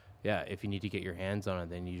if you need to get your hands on it,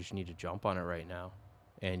 then you just need to jump on it right now.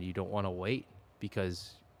 And you don't want to wait.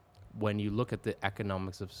 because when you look at the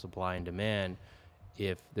economics of supply and demand,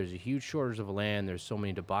 if there's a huge shortage of land, there's so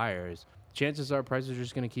many buyers, chances are prices are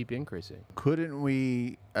just going to keep increasing. Couldn't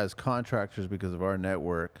we, as contractors, because of our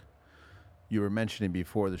network, you were mentioning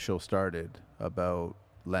before the show started about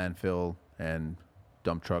landfill and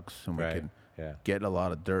dump trucks, and we Right. could Yeah. get a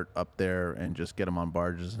lot of dirt up there and just get them on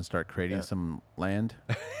barges and start creating some land.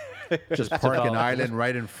 Just park an island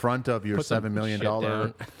right in front of your Put some $7 million.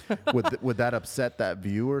 shit Would that upset that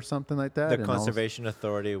view or something like that? The And Conservation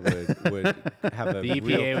Authority would have a The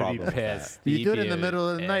real EPA would problem be with that. pissed. You do it in the EPA middle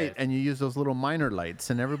of would the be night, pissed. and you use those little minor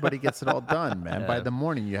lights, and everybody gets it all done, man. By the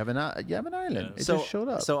morning, you have an island. It just showed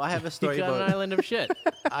up. So I have a You story got about an island of shit.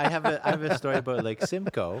 I have a story about Lake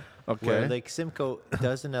Simcoe, where Okay. Lake Simcoe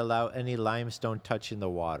doesn't allow any limestone touching the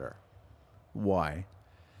water. Why?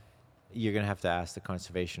 You're gonna have to ask the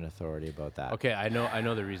Conservation Authority about that. Okay, I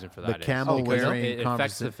know the reason for that. is camel because wearing it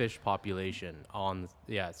affects the conversa- fish population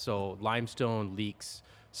so limestone leaks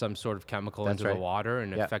some sort of chemical That's into right. the water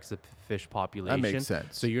and it Yeah. affects the fish population.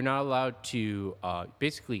 sense. So you're not allowed to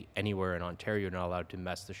basically anywhere in Ontario, you're not allowed to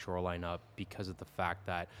mess the shoreline up because of the fact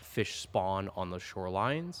that fish spawn on the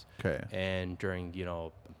shorelines. Okay. And during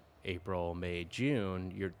April, May,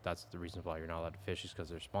 June, that's the reason why you're not allowed to fish, is because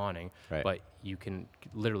they're spawning. Right. But you can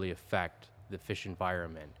literally affect the fish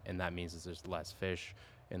environment, and that means that there's less fish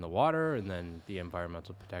in the water, and then the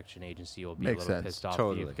Environmental Protection Agency will be Makes a little sense. pissed off if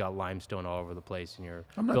Totally. you've got limestone all over the place, and you're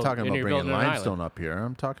I'm not talking about bringing building an limestone island up here.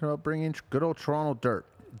 I'm talking about bringing good old Toronto dirt.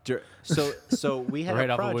 So we had right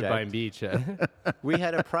a off of Woodbine project. Beach. We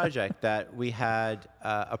had a project that we had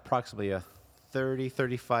approximately a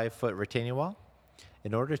 35 foot retaining wall.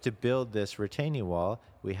 In order to build this retaining wall,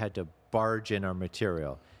 we had to barge in our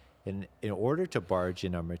material. In order to barge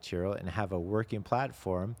in our material and have a working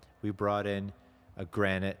platform, we brought in a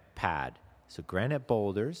granite pad. So granite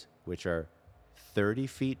boulders, which are 30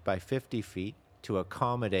 feet by 50 feet, to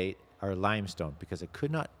accommodate our limestone because it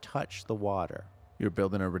could not touch the water. You're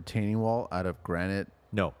building a retaining wall out of granite.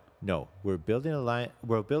 No. We're building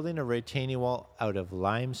a retaining wall out of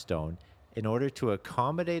limestone. In order to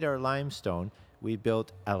accommodate our limestone, we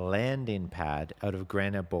built a landing pad out of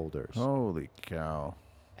granite boulders. Holy cow.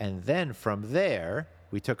 And then from there,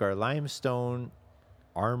 we took our limestone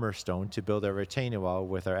armor stone to build a retaining wall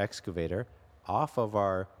with our excavator off of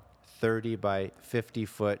our 30 by 50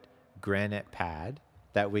 foot granite pad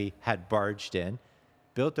that we had barged in,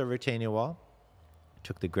 built a retaining wall,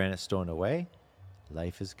 took the granite stone away.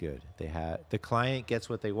 Life is good. The client gets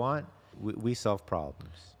what they want. We solve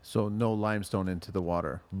problems. So no limestone into the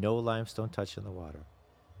water. No limestone touching the water.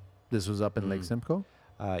 This was up in Lake Simcoe?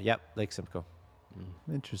 Yep, Lake Simcoe.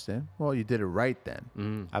 Interesting. Well, you did it right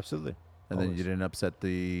then. Absolutely. And then you didn't upset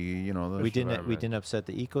the. We didn't upset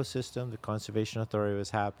the ecosystem. The Conservation Authority was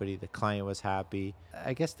happy. The client was happy.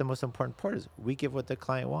 I guess the most important part is we give what the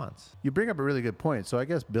client wants. You bring up a really good point. So I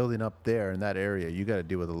guess building up there in that area, you got to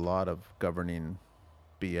deal with a lot of governing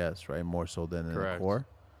BS, right? More so than in the Correct. core.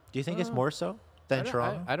 Do you think it's more so than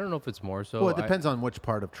Toronto? I don't know if it's more so. Well, it depends on which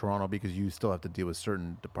part of Toronto because you still have to deal with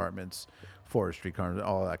certain departments, forestry,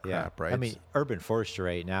 all that crap, right? I mean, urban forestry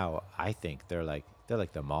right now, I think they're like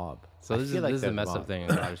the mob. So I this feel like is they're a mess mob. up thing in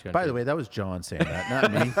Cottage Country. by the way, that was John saying that,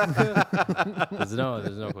 not me. There's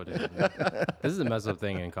no quotation. This is a mess up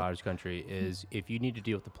thing in Cottage Country is if you need to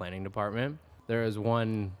deal with the planning department, there is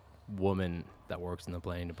one woman that works in the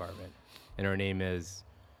planning department, and her name is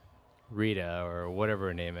Rita or whatever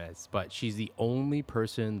her name is, but she's the only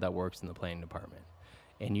person that works in the planning department,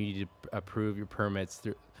 and you need to approve your permits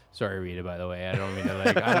through. Sorry, Rita, by the way, I don't mean to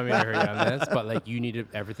hurt you on this, but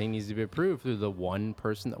everything needs to be approved through the one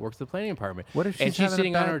person that works the planning department. What if and she's having a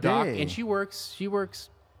sitting on bad her dock day? and she works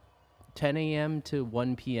 10 a.m. to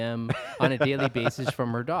 1 p.m. on a daily basis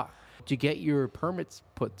from her dock. To get your permits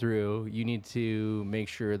put through, you need to make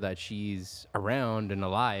sure that she's around and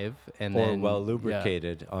alive, and Or then well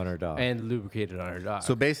lubricated on her dog. and lubricated on her dock.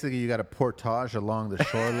 So basically, you got to portage along the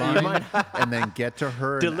shoreline and then get to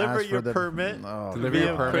her. and Deliver ask for your the, permit. Oh, deliver via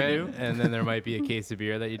your permit, canoe. and then there might be a case of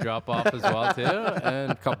beer that you drop off as well too,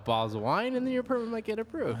 and a couple bottles of wine, and then your permit might get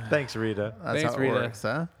approved. Thanks, Rita. that's Thanks, how it Rita. works,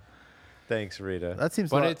 huh? Thanks, Rita. That seems.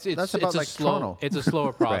 But that's it's about a like slow, Toronto. It's a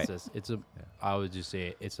slower process. I would just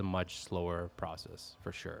say it's a much slower process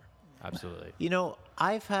for sure. Absolutely. You know,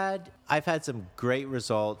 I've had some great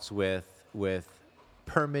results with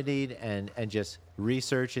permitting and just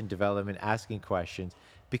research and development, asking questions,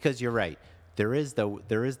 because you're right. There is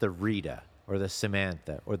the Rita or the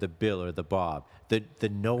Samantha or the Bill or the Bob, the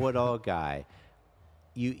know-it-all guy.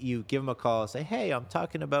 You give him a call and say, hey, I'm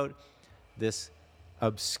talking about this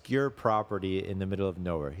obscure property in the middle of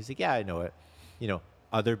nowhere. He's like, yeah, I know it. You know,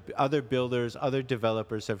 Other builders, other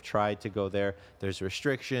developers have tried to go there. There's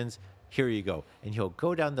restrictions. Here you go. And he'll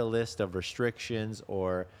go down the list of restrictions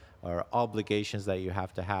or obligations that you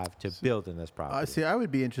have to build in this property. See, I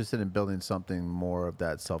would be interested in building something more of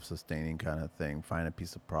that self-sustaining kind of thing. Find a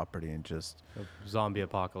piece of property and just... Zombie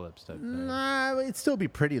apocalypse type thing. Nah, it'd still be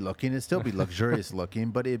pretty looking. It'd still be luxurious looking,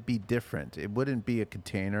 but it'd be different. It wouldn't be a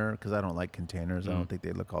container, because I don't like containers. I don't think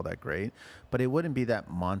they look all that great. But it wouldn't be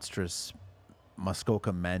that monstrous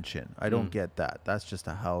Muskoka mansion. I don't get that. That's just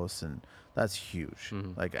a house, and that's huge.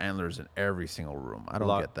 Like antlers in every single room. I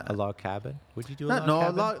don't get that. A log cabin? Would you do a Not,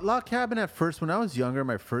 log no, cabin? log cabin at first. When I was younger,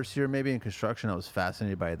 my first year maybe in construction, I was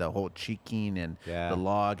fascinated by the whole cheeking and the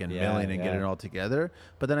log and milling and getting it all together.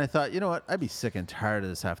 But then I thought, you know what? I'd be sick and tired of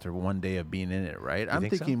this after one day of being in it, right? I'm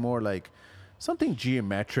think thinking so? more like something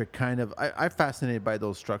geometric kind of. I'm fascinated by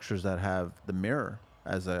those structures that have the mirror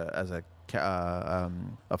as a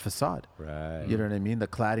facade. Right. You know what I mean? The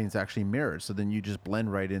cladding's actually mirrored, so then you just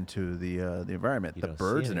blend right into the environment. You The don't see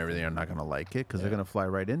birds and anything. everything are not going to like it because they're going to fly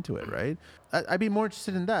right into it, right? I'd be more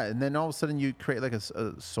interested in that. And then all of a sudden you create like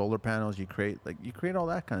a solar panels. You create all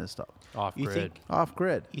that kind of stuff Off You grid. think off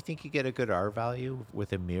grid. you think you get a good R value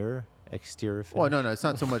with a mirror exterior finish? Well, no, it's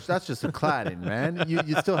not so much. That's just a cladding, man. You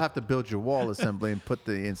still have to build your wall assembly and put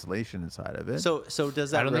the insulation inside of it. So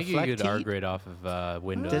does that I don't think you reflect could R heat? grade off of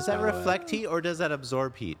windows. Does that by the way. reflect heat or does that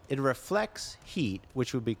absorb heat? It reflects heat,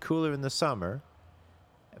 which would be cooler in the summer,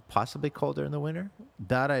 possibly colder in the winter.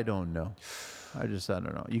 that I don't know. I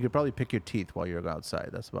don't know. You could probably pick your teeth while you're outside.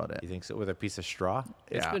 That's about it. You think so? With a piece of straw?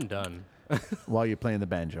 It's been done. While you're playing the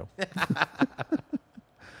banjo.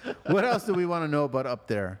 What else do we want to know about up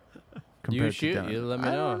there? compared to shoot. down? You let me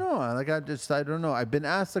I know. don't know. I don't know. I've been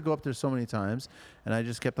asked to go up there so many times, and I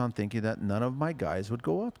just kept on thinking that none of my guys would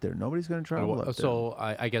go up there. Nobody's going to travel up there. So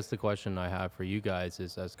I guess the question I have for you guys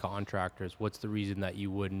is, as contractors, what's the reason that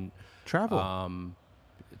you wouldn't Travel.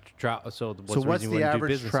 So what's So the what's reason you the wouldn't do average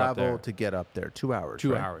business up travel there? to get up there? 2 hours.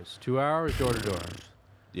 2 right? hours. 2 hours door to door.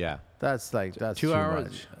 Yeah. That's 2 too hours.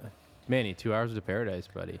 much. Manny, 2 hours to paradise,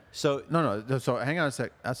 buddy. So No. So hang on a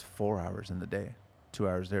sec. That's 4 hours in the day. 2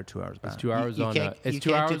 hours there, 2 hours back. It's 2 hours you on can't- a. It's you 2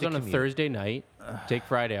 can't do hours the on a commute. Thursday night. Take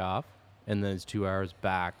Friday off, and then it's 2 hours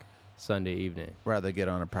back Sunday evening. Rather get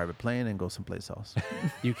on a private plane and go someplace else.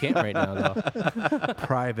 You can't right now though.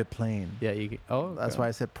 Private plane. Yeah, you. Can, oh, That's why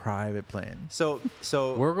I said private plane. so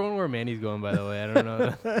we're going where Manny's going. By the way, I don't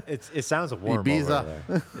know. it sounds warm Ibiza. over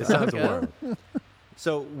there. It sounds Okay. warm.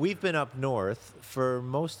 So we've been up north for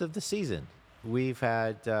most of the season. We've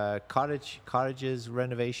had cottages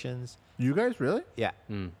renovations. You guys really? Yeah,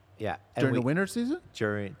 Mm. yeah. And During the we- winter season?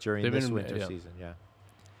 during They've this been- winter yeah. season, yeah.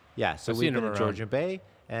 Yeah, so I've we've seen been them in around. Georgian Bay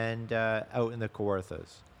and out in the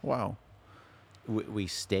Kawarthas. Wow. We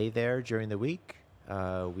stay there during the week.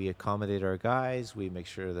 We accommodate our guys. We make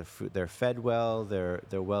sure they're fed well. They're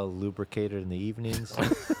well lubricated in the evenings.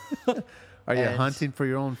 Are you And- hunting for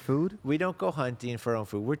your own food? We don't go hunting for our own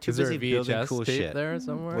food. We're too Is there a busy building VHS cool tape shit. there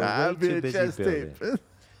somewhere? We're way too busy VHS building. tape.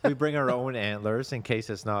 We bring our own antlers in case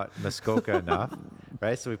it's not Muskoka enough,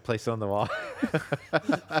 right? So we place it on the wall.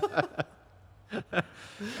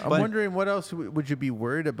 I'm wondering what else would you be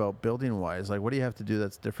worried about building wise? Like, what do you have to do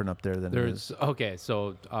that's different up there than it is? There's okay,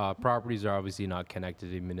 so properties are obviously not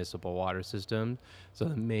connected to municipal water systems. So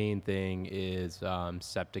the main thing is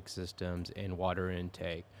septic systems and water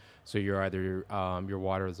intake. So you're either your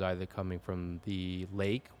water is either coming from the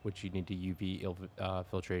lake, which you need a UV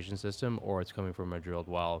filtration system, or it's coming from a drilled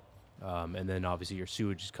well. And then obviously your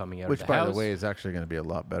sewage is coming out Which, of the by house. the way, is actually going to be a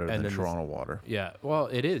lot better And than then Toronto water. Yeah, well,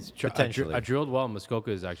 it is. Potentially. A drilled well in Muskoka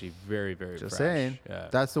is actually very, very Just fresh. saying. Yeah.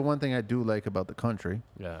 That's the one thing I do like about the country.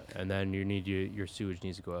 Yeah, and then you need your sewage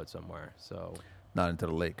needs to go out somewhere. So Not into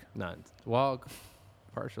the lake. not well,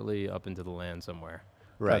 partially up into the land somewhere.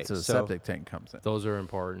 Right. That's where the so, septic tank comes in. Those are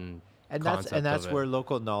important. and concept that's of it. where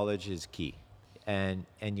local knowledge is key, and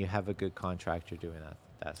you have a good contractor doing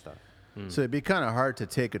that stuff. So it'd be kind of hard to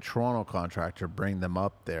take a Toronto contractor, bring them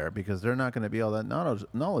up there because they're not going to be all that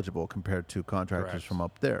knowledgeable compared to contractors Correct. from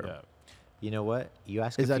up there. Yeah. You know what? You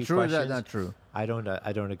ask Is a that few true or questions. is that not true? I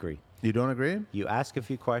don't agree. You don't agree? You ask a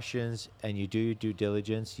few questions and you do your due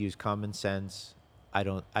diligence. Use common sense.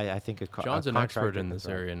 I think John's an expert in this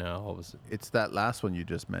can- area now. All of a sudden. It's that last one you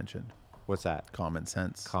just mentioned. What's that? Common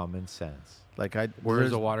sense. Common sense. Where's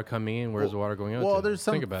Where's the water coming in? Where's the water going out? Well, to? there's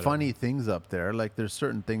some Think about funny it. things up there. Like there's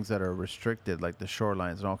certain things that are restricted, like the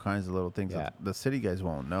shorelines and all kinds of little things Yeah. that the city guys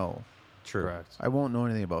won't know. True. Correct. I won't know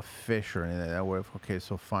anything about fish or anything like that. Okay,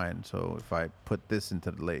 so fine. So if I put this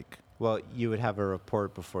into the lake, Well, you would have a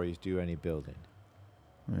report before you do any building.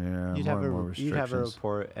 yeah, You'd more have and more a restrictions.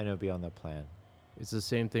 report and it'll be on the plan. It's the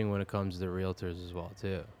same thing when it comes to the realtors as well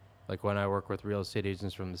too. Like when I work with real estate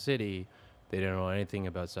agents from the city, they don't know anything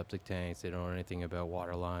about septic tanks. They don't know anything about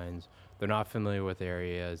water lines. They're not familiar with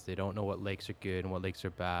areas. They don't know what lakes are good and what lakes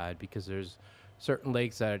are bad, because there's certain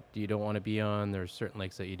lakes that you don't want to be on. There's certain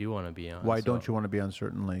lakes that you do want to be on. Why So don't you want to be on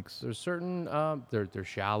certain lakes? there's certain they're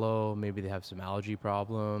shallow. Maybe they have some algae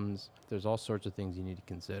problems. There's all sorts of things you need to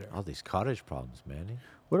consider. All these cottage problems, Manny.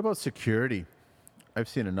 What about security? I've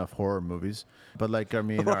seen enough horror movies, but like, I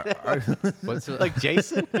mean, What's Like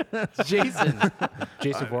Jason? Jason?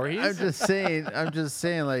 Jason Voorhees? I'm just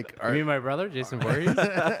saying, like, You mean my brother, Jason Voorhees?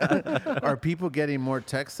 are people getting more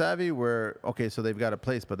tech savvy where, okay, so they've got a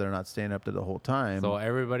place, but they're not staying up there the whole time? So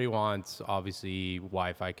everybody wants, obviously,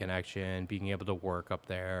 Wi-Fi connection, being able to work up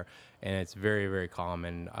there, and it's very, very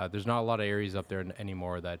common. There's not a lot of areas up there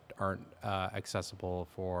anymore that aren't accessible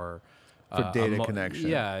for data connection.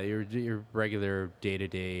 Yeah, your regular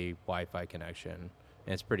day-to-day Wi-Fi connection,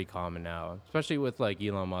 and it's pretty common now, especially with like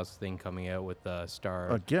Elon Musk thing coming out with Star.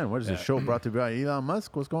 Again, what is the show brought to you by Elon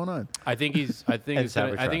Musk? What's going on? I think it's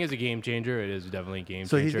Cybertruck. it's a game changer. It is definitely a game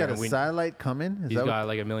So changer. he's got a and satellite coming? He's got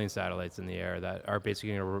like 1 million satellites in the air that are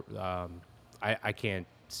basically going to. I can't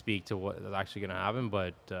speak to what is actually going to happen,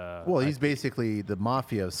 but well, he's basically the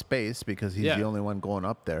mafia of space because he's Yeah. the only one going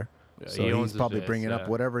up there. Yeah, So he owns he's the probably space, bringing up yeah.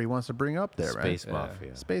 whatever he wants to bring up there, Space right?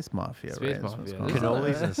 mafia. Space mafia, Space right? That's mafia. what's going on.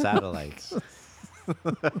 Cannolis and satellites.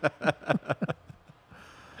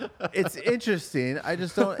 It's interesting. I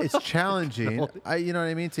just don't. It's challenging. You know what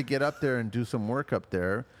I mean, to get up there and do some work up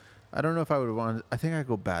there. I don't know if I would want. I think I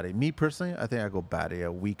go batty. Me personally, I think I go batty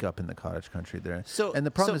a week up in the cottage country there. So- and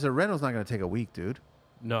the problem so- is the rental's not going to take a week, dude.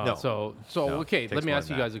 No. No. So No, okay, takes let me more ask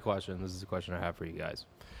you than guys a question. This is a question I have for you guys.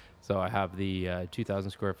 So I have the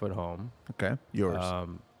 2,000 square foot home. Okay, yours.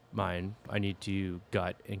 Mine. I need to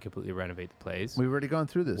gut and completely renovate the place. We've already gone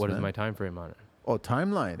through this. What is man. my time frame on it? Oh,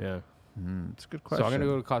 timeline. Yeah. It's a good question. So I'm gonna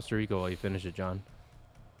go to Costa Rica while you finish it, John.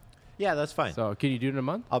 Yeah, that's fine. So can you do it in a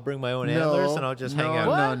month? I'll bring my own antlers and I'll just hang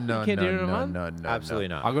out. No, You can't do it in a no, month? no, no, Absolutely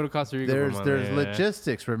no. not. I'll go to Costa Rica. There's for a month. Yeah.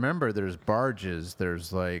 logistics. Remember, there's barges.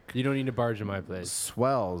 There's like You don't need a barge in my place.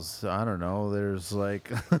 swells. I don't know. There's like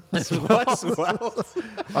What swells?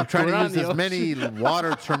 I'm trying We're to on use the as many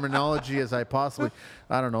water terminology as I possibly.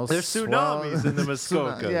 I don't know. There's tsunamis in the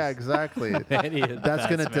Muskokas. Yeah, exactly. Any of That's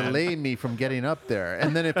going to that, man. delay me from getting up there.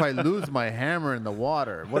 And then if I lose my hammer in the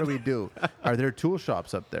water, what do we do? Are there tool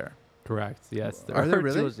shops up there? Correct. Yes. Are there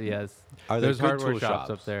really? Tools, yes. Are there There's good hardware tool shops shops?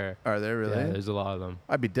 up there. Are there really? Yeah, there's a lot of them.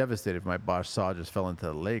 I'd be devastated if my Bosch saw just fell into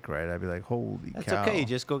the lake, right? I'd be like, holy That's cow. okay.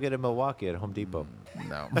 Just go get a Milwaukee at Home Depot.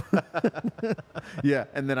 No. Yeah,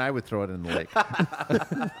 and then I would throw it in the lake.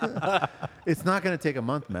 It's not going to take a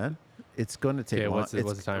month, man. It's going to take Okay, a what's month.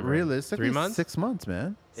 the It's time frame? realistically 3 months? 6 months,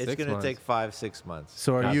 man. It's 6 going to months. take 5-6 months.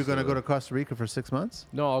 So are you going to go to Absolutely. Costa Rica for 6 months?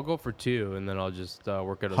 No, I'll go for 2, and then I'll just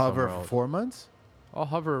work at a Hover somewhere for else. 4 months? I'll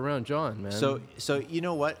hover around John, man. So you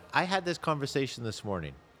know what? I had this conversation this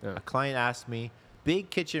morning. Yeah. A client asked me, big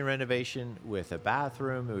kitchen renovation with a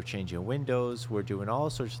bathroom. We're changing windows. We're doing all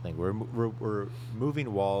sorts of things. We're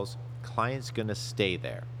moving walls. Client's going to stay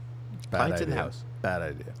there. Client's in the house. Bad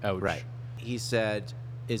idea. ouch. Right. He said,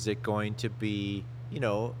 is it going to be,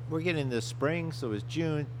 we're getting the spring, so it's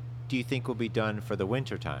June. Do you think we'll be done for the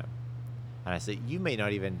winter time? And I said, you may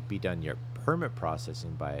not even be done your permit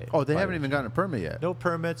processing by. Oh, they by haven't the even June. gotten a permit yet. No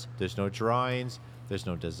permits. There's no drawings. There's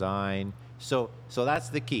no design. So that's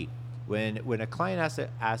the key. When a client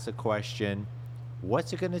asks a question,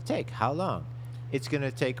 what's it going to take? How long? It's going to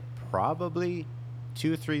take probably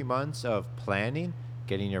 2-3 months of planning,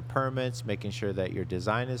 getting your permits, making sure that your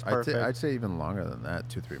design is perfect. I'd say even longer than that,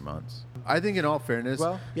 2-3 months. I think in all fairness,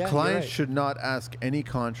 Well, yeah, you're clients right. should not ask any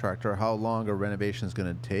contractor how long a renovation is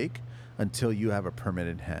going to take until you have a permit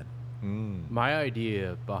in hand. My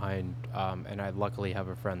idea behind, and I luckily have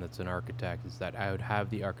a friend that's an architect, is that I would have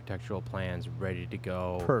the architectural plans ready to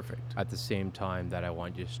go. Perfect. At the same time that I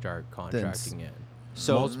want you to start contracting in.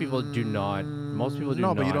 So- most people do not. Most people do No,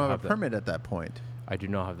 not. but you don't have a the- permit at that point. I do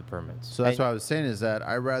not have the permits. So that's And- what I was saying is that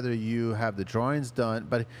I'd rather you have the drawings done,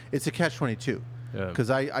 but it's a catch-22. Yeah. Because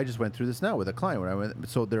I just went through this now with a client when I went.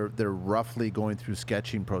 So they're roughly going through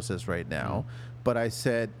sketching process right now. But I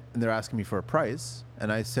said, and they're asking me for a price,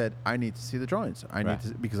 and I said I need to see the drawings. I need Right.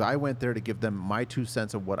 to, because I went there to give them my 2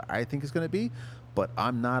 cents of what I think is going to be. But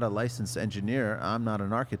I'm not a licensed engineer. I'm not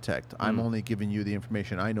an architect. I'm only giving you the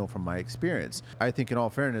information I know from my experience. I think, in all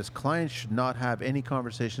fairness, clients should not have any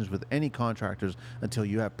conversations with any contractors until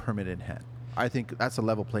you have permit in hand. I think that's a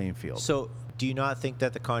level playing field. So do you not think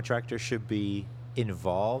that the contractor should be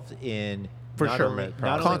involved in For not sure, only,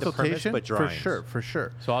 not only the permits, consultation but for drawings? sure, for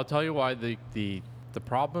sure. So I'll tell you why the the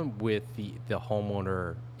problem with the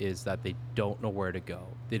homeowner is that they don't know where to go.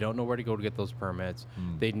 They don't know where to go to get those permits.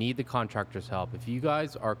 They need the contractor's help. If you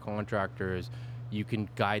guys are contractors, you can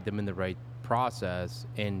guide them in the right process,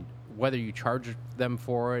 and whether you charge them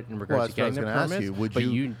for it in regards to getting the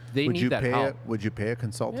permits, they need that help. Would you pay a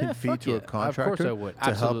consulting fee to a Of contractor course I would. to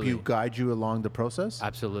help Absolutely. you guide you along the process?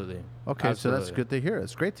 Absolutely. Okay, so that's Absolutely. good to hear.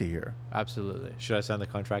 It's great to hear. Absolutely. Should I sign the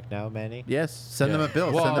contract now, Manny? Yes, send them Yeah. a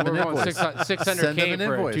bill. Well, send them we're an going invoice. 600K Send them an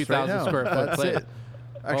for a invoice 2,000 right square now. foot That's plate. it.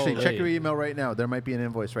 Actually, check Holy. your email right now. There might be an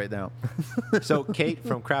invoice right now. So Kate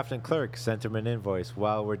from Craft and Clerk sent him an invoice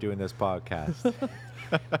while we're doing this podcast.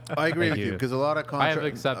 I agree Thank with you you. because a lot of I have contractors.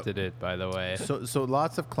 accepted it, by the way. So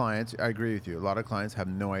lots of clients. I agree with you. A lot of clients have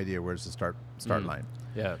no idea where's the start line.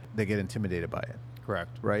 Yeah, They get intimidated by it.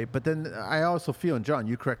 correct. Right. But then I also feel, and John,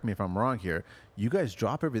 you correct me if I'm wrong here, you guys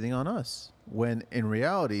drop everything on us when in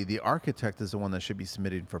reality, the architect is the one that should be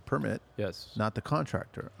submitting for permit, Yes. not the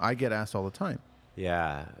contractor. I get asked all the time.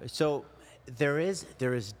 Yeah. So there is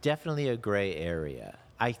definitely a gray area.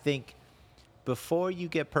 I think before you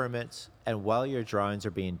get permits and while your drawings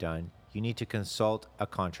are being done, you need to consult a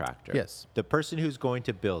contractor. Yes. The person who's going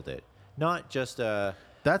to build it, not just a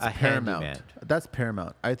That's a paramount. handyman. That's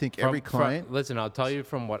paramount. I think every client. listen, I'll tell you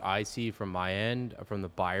from what I see from my end, from the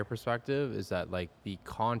buyer perspective, is that like the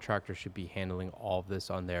contractor should be handling all of this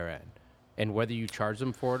on their end, and whether you charge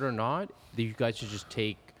them for it or not, you guys should just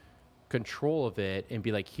take control of it and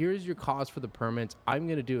be like, here's your cost for the permits. I'm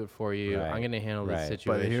going to do it for you. Right. I'm going to handle this Right.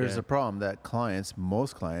 situation. But here's the problem that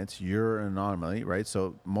most clients, you're an anomaly, right?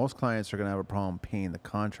 So most clients are going to have a problem paying the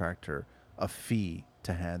contractor a fee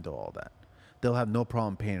to handle all that. They'll have no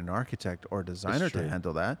problem paying an architect or designer to true.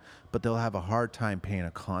 handle that, but they'll have a hard time paying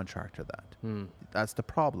a contractor that. That's the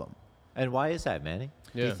problem. And why is that, Manny?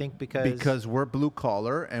 Do you Yeah. think because We're blue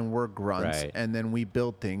collar and we're grunts, Right. and then we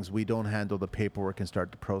build things. We don't handle the paperwork and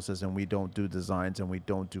start the process, and we don't do designs, and we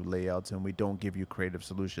don't do layouts, and we don't give you creative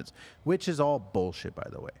solutions, which is all bullshit, by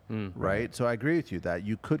the way. Right? So I agree with you that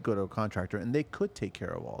you could go to a contractor and they could take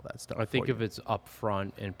care of all that stuff. I think for if you. it's up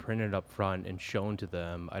front and printed up front and shown to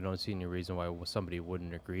them, I don't see any reason why somebody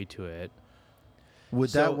wouldn't agree to it. would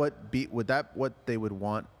So- that what they would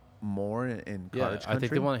want more in Yeah, cottage I country?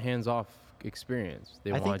 think they want a hands-off experience. They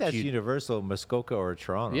I think want that's you. universal, Muskoka or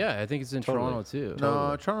Toronto. Yeah, I think it's in Totally. Toronto too.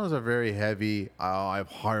 No, Toronto's a very heavy. I've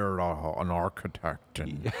hired an architect,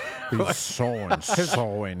 and he's so and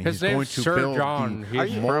so, and his he's going name's to Sir build John. the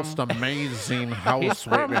He's most amazing house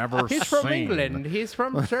we've ever he's seen. from England. He's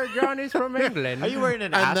from Sir John. He's from England. Are you wearing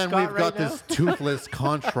an And then ascot we've got right now? this toothless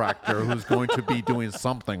contractor who's going to be doing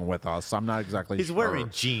something with us. I'm not exactly He's sure. wearing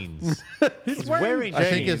jeans. He's wearing I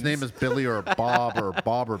think his jeans. name is Billy or Bob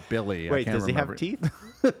or Billy. I Wait, can't does he remember. have teeth?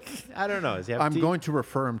 I don't know. Does he have I'm teeth? going to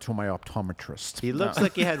refer him to my optometrist. He looks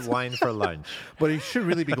like he had wine for lunch. But he should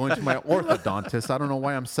really be going to my orthodontist. I don't know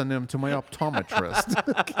why I'm sending him to my optometrist.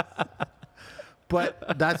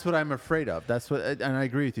 But that's what I'm afraid of. And I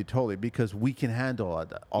agree with you totally because we can handle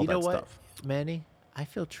all You know that what, stuff. Manny? I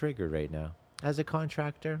feel triggered right now. As a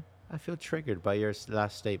contractor, I feel triggered by your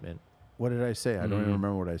last statement. What did I say? I don't even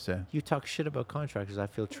remember what I said. You talk shit about contractors, I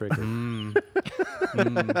feel triggered.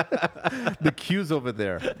 The queue's over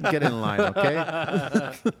there. Get in line,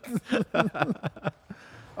 okay?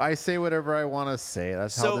 I say whatever I want to say.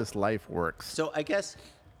 That's how So- this life works. So I guess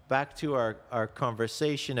back to our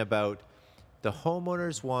conversation about the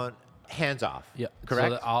homeowners want hands off. Yeah,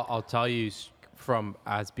 Correct? So I'll tell you from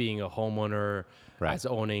as being a homeowner, Right. as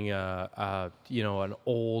owning an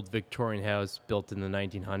old Victorian house built in the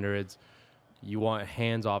 1900s, you want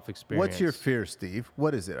hands-off experience. What's your fear, Steve?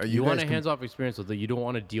 What is it? Are You want guys a hands-off experience with it. You don't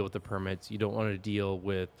want to deal with the permits. You don't want to deal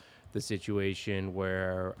with the situation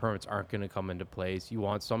where permits aren't going to come into place. You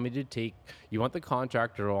want somebody you want the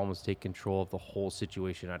contractor to almost take control of the whole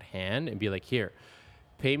situation at hand and be like, here,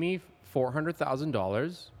 pay me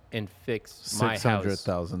 $400,000 and fix my house.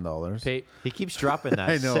 $600,000. Pay, He keeps dropping that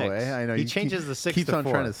I know, six. I know. He You changes keep- the six keeps to on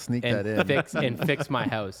four. trying to sneak that in. fix my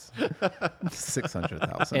house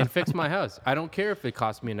 600,000. and fix my house. I don't care if it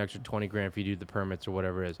costs me an extra 20 grand if you do the permits or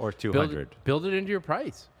whatever it is. Or Build 200. Build it into your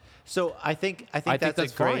price. So I think think that's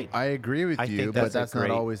that's a great. I agree with I you, think but that's a that's not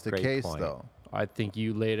great- always the great case, point. though. I think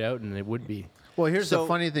you laid out, and it would be. Well, here's So- the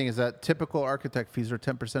funny thing is that typical architect fees are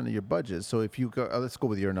 10% of your budget. So if you go, let's go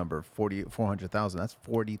with your number, 400,000. That's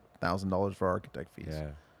 $40,000 for architect fees.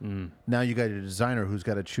 Yeah. Now you got a designer who's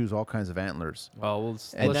got to choose all kinds of antlers. Well,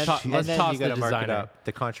 let's And toss then the you got to mark it designer. up.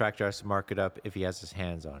 The contractor has to mark it up if he has his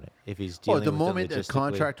hands on it. If he's Well, dealing at the with moment it a logistically.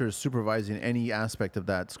 contractor is supervising any aspect of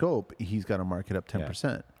that scope, he's got to mark it up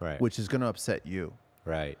 10%, right. which is going to upset you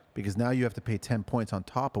Right. because now you have to pay 10 points on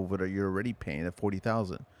top of what you're already paying at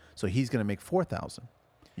 40,000. So he's going to make 4,000.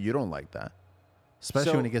 You don't like that.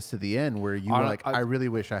 Especially So- when it gets to the end where you I- were like, I- I really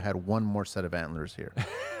wish I had one more set of antlers here.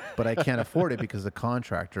 But I can't afford it because the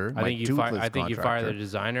contractor, I my think you toothless I think you fire the contractor-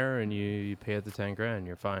 designer and you pay it the 10 grand.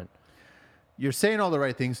 You're fine. You're saying all the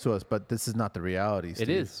right things to us, but this is not the reality, Steve.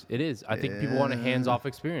 It is. It is. I think people want a hands-off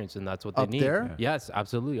experience, and that's what they Up need. there? Yes,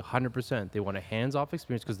 absolutely, 100%. They want a hands-off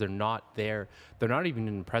experience because they're not there. They're not even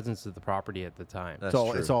in the presence of the property at the time. That's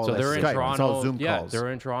It's all So like they're in Skype. Toronto. It's all Zoom yeah, calls.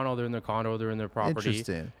 they're in Toronto. They're in their condo. They're in their property.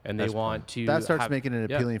 Interesting. And they want to. That starts have- making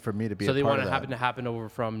it yeah. appealing for me to be So a they part want of to that. happen to happen over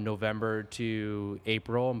from November to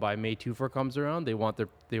April, and by May 2 comes around, they want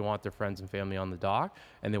their friends and family on the dock,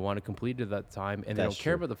 and they want to complete it at that time, and they That's don't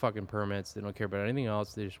care true. about the fucking permits. They don't care about anything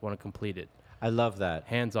else. They just want to complete it. I love that.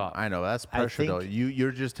 Hands off. I know that's pressure though. think-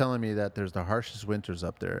 You're just telling me that there's the harshest winters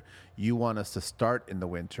up there. You want us to start in the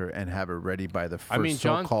winter and have it ready by the first I mean,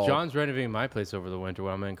 so-called. John's renovating my place over the winter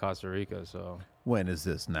when I'm in Costa Rica, so When is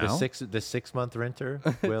this The now? 6-month renter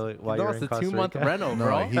while no, you're it's in the Costa 2-month Rica? reno, No,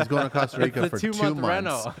 bro. he's going to Costa Rica the for 2 2-month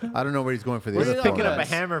months. reno. I don't know where he's going for the Where other you 4 looking Picking up a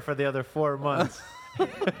months. hammer for the other 4 months.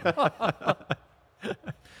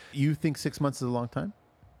 You think 6 months is a long time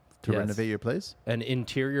to Yes. renovate your place? An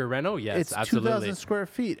interior reno, yes, It's absolutely. 2,000 square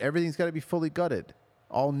feet. Everything's got to be fully gutted,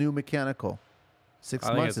 all new mechanical. 6 I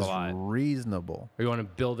think months it's a is lot. reasonable. You want to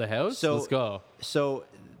build a house? So- Let's go. So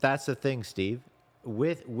that's the thing, Steve.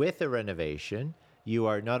 With a renovation, you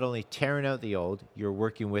are not only tearing out the old, you're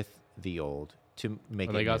working with the old to make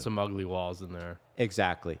And it they got new. some ugly walls in there.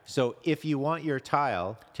 Exactly. So if you want your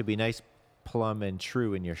tile to be nice, plumb, and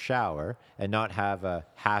true in your shower, and not have a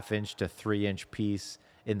 1/2 to 3 inch piece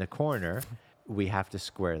in the corner, we have to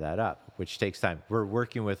square that up, which takes time. We're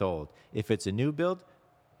working with old. If it's a new build,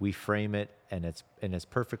 we frame it and it's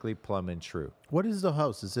perfectly plumb and true. What is the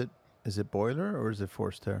house? Is it boiler or is it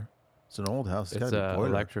forced air? It's an old house. It's It's got to be boiler.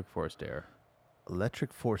 electric forced air.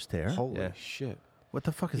 Electric forced air? Holy Yeah. shit! What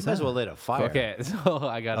the fuck You is might that? as well lit a fire. Okay, so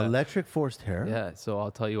I got Electric forced air? Yeah, so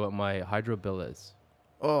I'll tell you what my hydro bill is.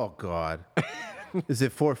 Oh, God. Is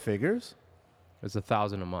it 4 figures? It's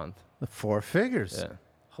 $1,000 a month. 4 figures. Yeah.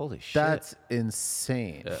 Holy shit! That's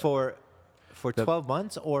insane. for 12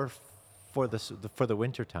 months or for the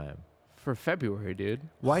winter time. For February, dude.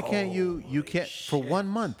 Why can't you can't for 1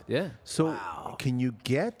 month? Yeah. So can you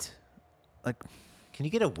get like Can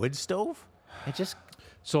you get a wood stove and just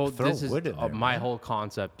So Throw this is wood in there, my man. whole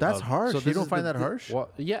concept. That's of- harsh. So You this don't is find that harsh? Well,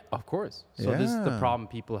 yeah, of course. So this is the Yeah. problem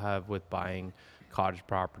people have with buying cottage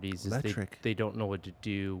properties is Electric. they don't know what to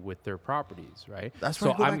do with their properties, right? That's so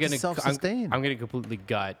why I go back to self-sustain. I'm gonna completely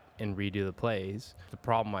gut and redo the place. The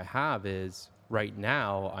problem I have is right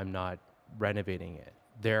now I'm not renovating it.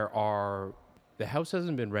 The house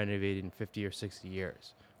hasn't been renovated in 50 or 60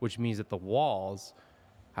 years, which means that the walls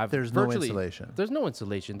have There's no virtually- insulation. There's no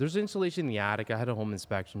insulation. There's insulation in the attic. I had a home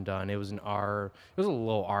inspection done. It was a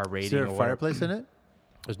low R rating. is there or a whatever. fireplace in it?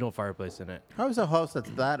 There's no fireplace in it. How is a house that's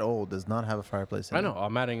that old does not have a fireplace in I it? know.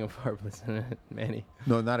 I'm adding a fireplace in it, Manny.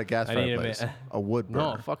 No, not a gas I need a fireplace. ma- A wood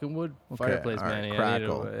burner. No, fucking wood fireplace, all right, Manny.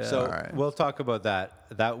 crackle. I need a, So All right. we'll talk about that.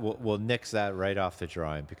 That we'll nix that right off the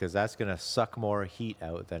drawing because that's going to suck more heat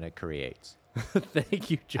out than it creates.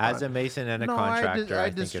 Thank you, John. As a mason and a No, contractor, I I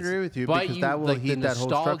think disagree it's, with you but because you, that will like heat the that whole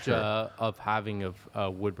structure. nostalgia of having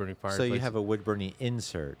a wood burning fireplace. so you have a wood burning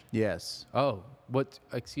insert. Yes. Oh, what?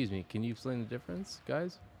 Excuse me. Can you explain the difference,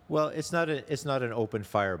 guys? Well, it's not an open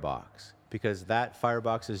firebox because that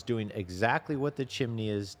firebox is doing exactly what the chimney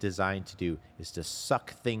is designed to do, is to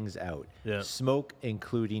suck things out. Yeah. Smoke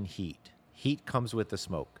including heat. Heat comes with the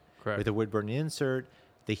smoke. Correct. With a wood burning insert,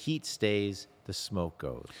 the heat stays, the smoke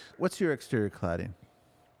goes. What's your exterior cladding?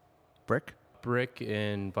 Brick? Brick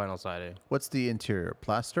and vinyl siding. What's the interior?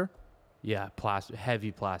 Plaster? Yeah, plaster.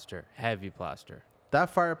 Heavy plaster. Heavy plaster. That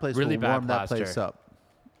fireplace Really will bad warm that place plaster. up,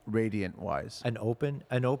 radiant wise. An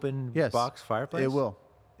open Yes. box fireplace? It will.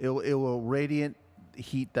 It will radiant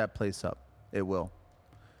heat that place up. It will.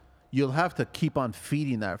 You'll have to keep on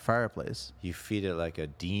feeding that fireplace. You feed it like a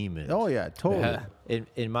demon. Oh yeah, totally. Yeah.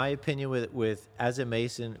 In my opinion, with as a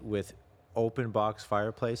mason with open box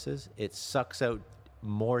fireplaces, it sucks out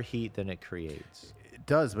more heat than it creates. It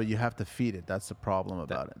does, but you have to feed it. That's the problem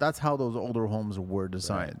about it. That's how those older homes were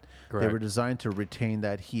designed. They were Correct. designed to retain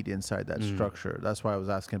that heat inside that structure. That's why I was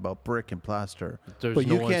asking about brick and plaster. There's but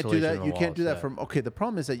you no can't do insulation that. in the You can't do walls, that yeah. from. Okay, the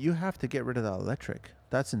problem is that you have to get rid of that electric.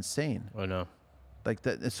 That's insane. Oh no. Like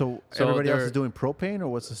that. So, So everybody else they're- is doing propane, or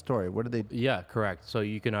what's the story? What do they? Yeah, correct. So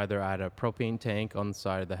you can either add a propane tank on the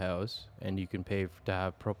side of the house, and you can pay to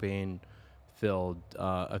have propane filled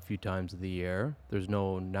a few times of the year. There's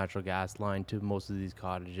no natural gas line to most of these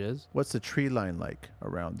cottages. What's the tree line like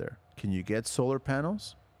around there? Can you get solar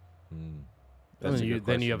panels? That's a good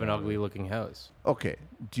then you have question, an Natalie. ugly looking house. Okay.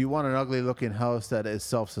 Do you want an ugly looking house that is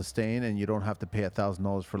self-sustained and you don't have to pay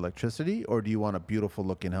 $1,000 for electricity, or do you want a beautiful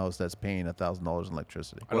looking house that's paying $1,000 in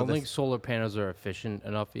electricity? I don't think solar panels are efficient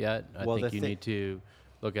enough yet. I Well, think the you thi- need to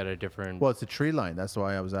look at a different. Well, it's a tree line. That's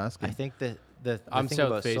why I was asking. I think the I'm thing south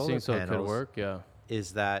about solar facing, so it could panels work. Yeah.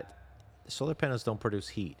 is that solar panels don't produce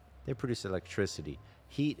heat; they produce electricity.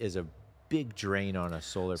 Heat is a big drain on a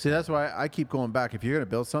solar. See, that's why I keep going back. If you're going to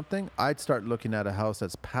build something, I'd start looking at a house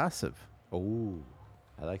that's passive. Oh,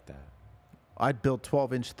 I like that. I'd build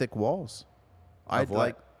 12-inch thick walls. I'd Of what?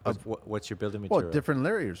 like What's your building well, material? different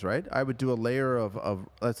layers, right? I would do a layer of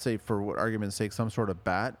let's say, for what argument's sake, some sort of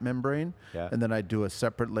bat membrane, Yeah. and then I do a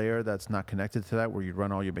separate layer that's not connected to that, where you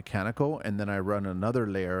run all your mechanical, and then I run another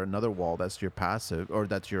layer, another wall that's your passive, or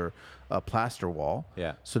that's your plaster wall.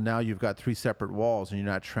 Yeah. So now you've got 3 separate walls, and you're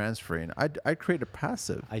not transferring. I'd create a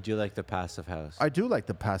passive. I do like the passive house. I do like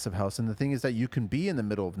the passive house, and the thing is that you can be in the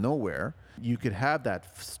middle of nowhere. You could have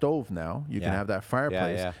that stove now. You can Yeah. have that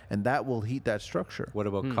fireplace, yeah. and that will heat that structure. What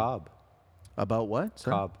about cob? About what?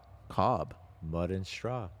 sir? Cob, Cob. mud and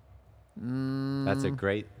straw. That's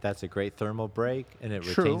a great thermal break, and it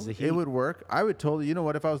True, retains the heat. it would work. I would totally. You know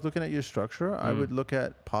what? If I was looking at your structure, I Mm. would look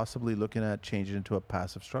at possibly looking at changing it into a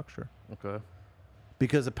passive structure. Okay.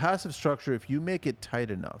 Because a passive structure, if you make it tight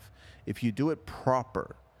enough, if you do it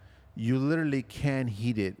proper, you literally can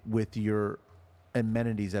heat it with your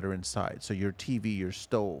amenities that are inside. So your TV, your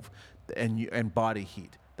stove, and body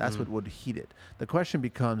heat. That's what would heat it. The question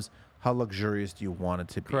becomes, how luxurious do you want it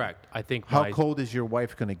to be? Correct. I think How my- cold is your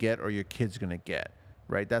wife going to get, or your kids going to get?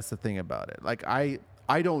 Right? That's the thing about it. Like I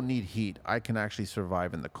don't need heat. I can actually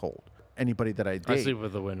survive in the cold. Anybody that I I date, sleep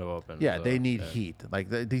with the window open. yeah, so, they need yeah. heat. Like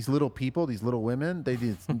these little people, these little women, they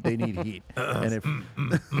need heat. And if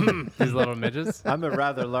These little midgets. I'm a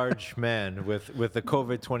rather large man with the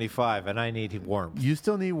COVID-25, and I need warmth. you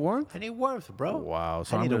still need warmth, I need warmth, bro. Wow,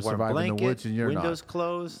 so I I'm need gonna a warm survive in the blanket, woods and you're not. windows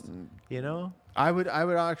closed. You know, I would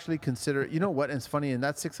actually consider. You know what? It's funny, in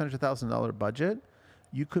that $600,000 budget,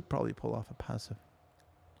 you could probably pull off a passive.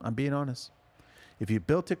 I'm being honest. If you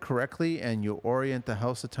built it correctly and you orient the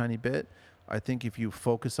house a tiny bit, I think if you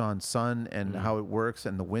focus on sun and how it works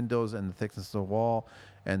and the windows and the thickness of the wall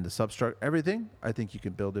and the substructure, everything, I think you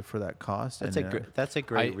can build it for that cost. that's and, a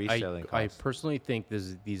great reselling I cost. personally think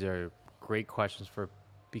these are great questions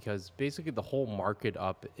because basically the whole market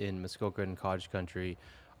up in Muskoka and Cottage Country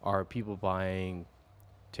are people buying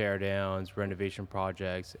tear downs, renovation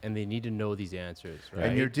projects, and they need to know these answers, right?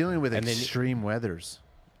 And you're dealing with And then- extreme weathers.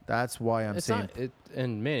 That's why I'm It's saying. not,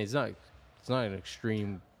 and man, it's not an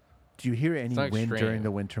extreme. Do you hear any not wind during extreme.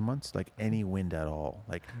 the winter months? Like any wind at all?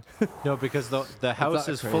 Like No, because the house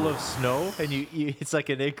is full of snow, and you it's like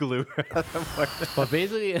an igloo. But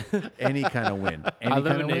basically, any kind of wind. Any I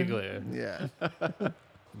live kind in of an wind? igloo. Yeah.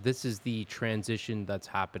 This is the transition that's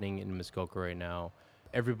happening in Muskoka right now.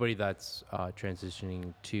 Everybody that's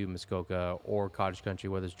transitioning to Muskoka or Cottage Country,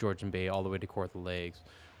 whether it's Georgian Bay all the way to Kawartha Lakes,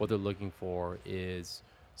 what they're looking for is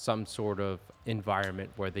some sort of environment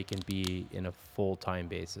where they can be in a full-time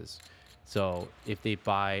basis. So if they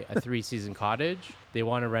buy a 3-season cottage, they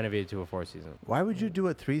want to renovate it to a 4-season. Why would you do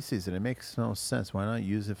a 3-season? It makes no sense. Why not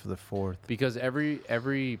use it for the 4th? Because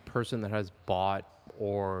every person that has bought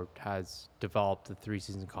or has developed a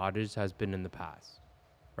 3-season cottage has been in the past,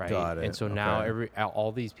 right? Got it. And so now Okay.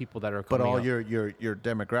 all these people that are But coming all up, your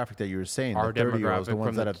demographic that you were saying, Our the 30-year-olds, the demographic ones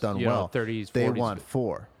from that the, have done you know, well, 30s, they 40s, want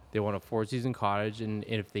 4. they want a 4-season cottage, and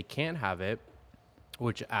if they can't have it,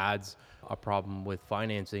 which adds a problem with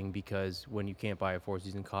financing, because when you can't buy a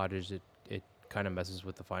 4-season cottage, it kind of messes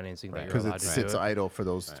with the financing that you're Because allowed it to do sits it. idle for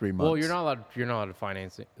those 3 months. Well, you're not allowed to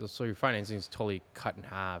finance it. So your financing is totally cut in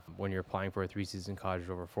half when you're applying for a 3-season cottage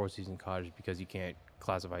over a 4-season cottage, because you can't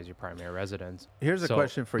classify as your primary residence. Here's a So-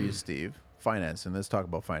 question for you, Steve. Financing. Let's talk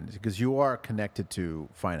about financing, because you are connected to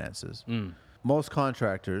finances. Most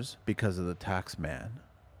contractors, because of the tax man,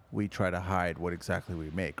 we try to hide what exactly we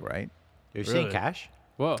make, right? You're saying Really? cash?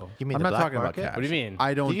 Whoa. You mean I'm the not black talking market? about cash. What do you mean?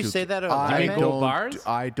 I don't. Did you do say that on I You mean gold don't. bars?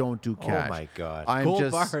 I don't do cash. my God. I'm Gold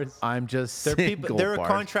just. bars. I'm just. There are saying people. gold There are bars.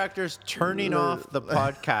 contractors turning off the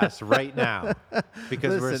podcast right now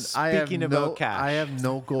because we're Listen, I have speaking no, about cash. I have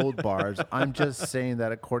no gold bars. I'm just saying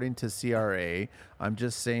that according to CRA, I'm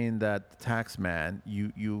just saying that the tax man,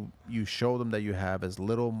 you show them that you have as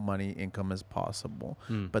little money income as possible,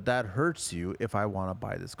 but that hurts you if I want to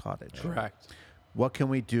buy this cottage. Correct. What can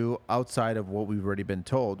we do outside of what we've already been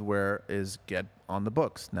told, where is get on the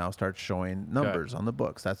books? Now start showing numbers on the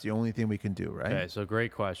books. That's the only thing we can do, right? Okay, so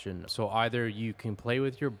great question. So either you can play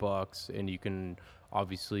with your books and you can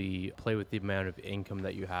obviously play with the amount of income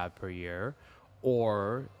that you have per year,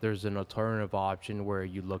 Or there's an alternative option where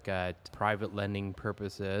you look at private lending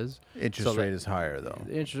purposes. Interest rate is higher, though.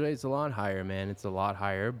 The interest rate's a lot higher, man. It's a lot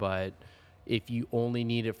higher, but if you only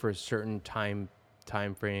need it for a certain time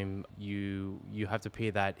frame, you have to pay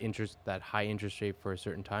that high interest rate for a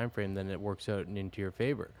certain time frame, then it works out into your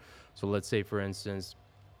favor. So let's say, for instance,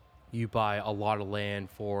 you buy a lot of land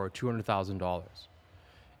for $200,000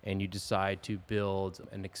 and you decide to build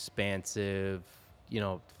an expansive,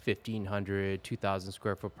 1,500, 2,000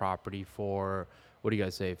 square foot property for, what do you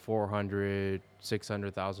guys say, $400,000,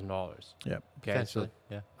 $600,000. Yep. Okay. So,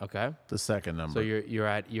 yeah. okay. The second number. So you're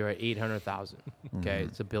at 800,000. Okay.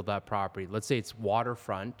 To build that property. Let's say it's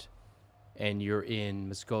waterfront and you're in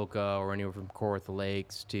Muskoka or anywhere from Kawartha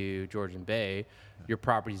Lakes to Georgian Bay. Your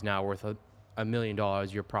property's now worth $1 million.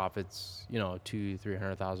 Your profits,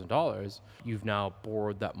 $200,000-$300,000. You've now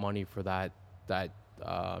borrowed that money for that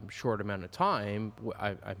short amount of time.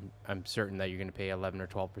 I'm certain that you're going to pay 11 or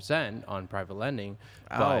 12% on private lending.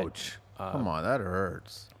 Ouch! Come on, that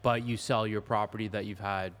hurts. But you sell your property that you've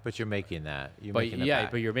had. But you're making that. You're But making it yeah,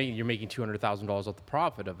 back. but you're making $200,000 off the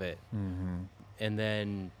profit of it. And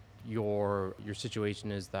then your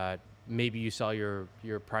situation is that maybe you sell your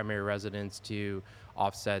primary residence to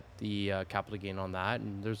offset the capital gain on that,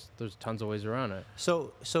 and there's tons of ways around it.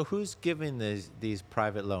 So who's giving these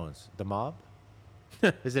private loans? The mob?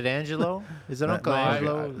 Is it Angelo? Is it Uncle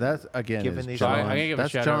Angelo? That's again. Giving Is these John, loans? I'm gonna give a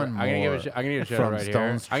that's shout John out. I'm gonna give a shout out from right here.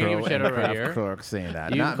 Stone's I'm gonna give a Throw shout and out right Kraft here. Clerk saying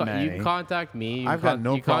that. You Not can, Manny. you can contact me. I've got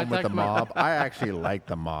no you problem with the contact my- mob. I actually like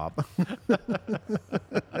the mob.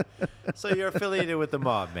 So you're affiliated with the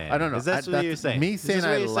mob, man. I don't know. Is that what you're saying? Me Is saying this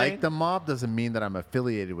what I you're like saying? the mob doesn't mean that I'm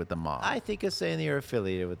affiliated with the mob. I think it's saying you're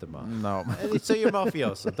affiliated with the mob. No. So you're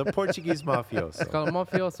mafioso, the Portuguese mafioso. Call him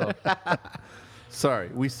mafioso. Sorry,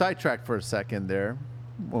 we sidetracked for a second there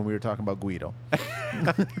when we were talking about Guido.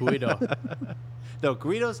 Guido. No,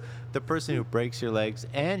 Guido's the person who breaks your legs.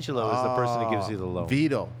 Angelo is the person who gives you the loan.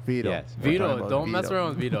 Vito. Yes. We're talking Vito, about don't mess Vito. around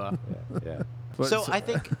with Vito. Yeah. But So I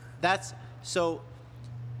think that's so.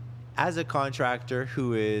 As a contractor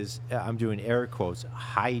who is, I'm doing air quotes,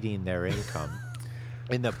 hiding their income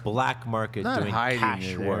in the black market, not doing hiding cash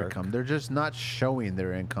their work. income. They're just not showing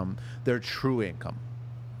their income, their true income.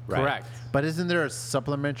 Right. Correct. But isn't there a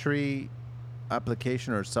supplementary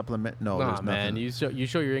application or supplement? No, Nah, there's man. nothing. You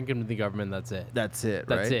show your income to the government. That's it. That's it,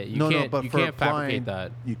 That's right? it. You can't but for fabricate applying,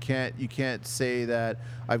 that. You can't say that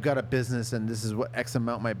I've got a business and this is what X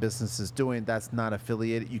amount my business is doing. That's not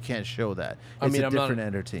affiliated. You can't show that. It's a different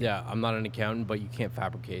entity. Yeah, I'm not an accountant, but you can't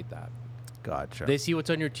fabricate that. Gotcha. They see what's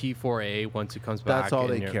on your T4A once it comes back. That's all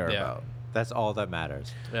and they you're- care yeah. about. That's all that matters.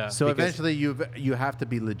 Yeah. So Because- eventually you have to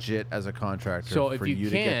be legit as a contractor So if for you you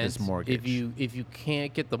to can't, get this mortgage. if you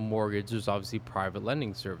can't get the mortgage, there's obviously private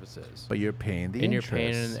lending services. but you're paying the and you're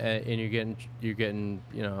interest. paying, and you're getting, you're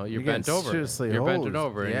bent getting over. seriously You're bent hosed.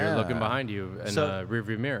 over, and you're looking Yeah. behind you in So- a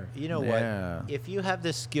rearview mirror. You know Yeah. what? If you have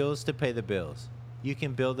the skills to pay the bills, you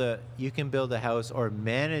can build a house or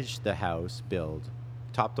manage the house build,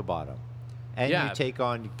 top to bottom, and Yeah.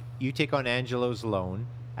 you take on Angelo's loan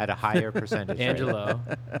at a higher percentage. rate. Angelo,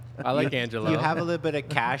 I like Angelo. You have a little bit of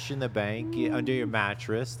cash in the bank under your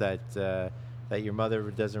mattress that your mother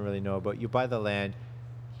doesn't really know about. You buy the land,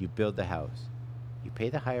 you build the house, you pay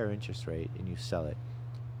the higher interest rate, and you sell it.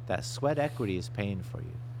 That sweat equity is paying for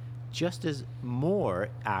you, just as more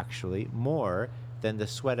than the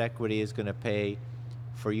sweat equity is going to pay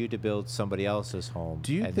for you to build somebody else's home.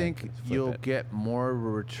 Do you and then think flip you'll it. get more of a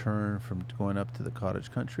return from going up to the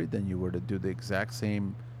cottage country than you were to do the exact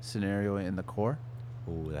same scenario in the core?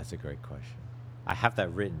 Oh, that's a great question. I have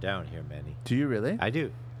that written down here, Manny. Do you really? I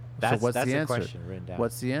do. So what's that's the a answer? question written down.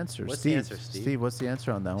 What's the answer? What's Steve, the answer, Steve? What's the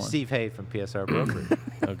answer on that one? Steve Hay from PSR Broker.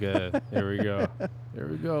 Okay, here we go. Here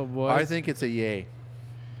we go, boys. I think it's a yay.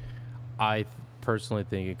 I personally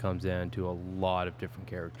think it comes down to a lot of different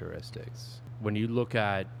characteristics. When you look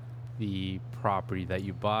at the property that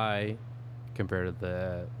you buy compared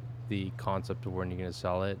to the concept of when you're going to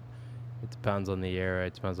sell it, it depends on the area.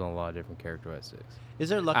 It depends on a lot of different characteristics. Is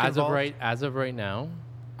there luck As involved? of right now,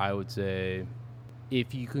 I would say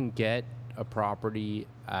if you can get a property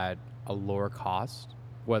at a lower cost,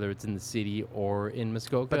 whether it's in the city or in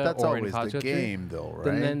Muskoka, But that's or in always Cottage the Country, game, though,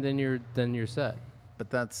 right? then you're set. But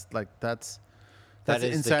that's That is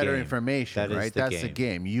the insider game. information, That is right? the That's the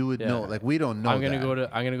game. game. You would Yeah. know. Like we don't know. I'm gonna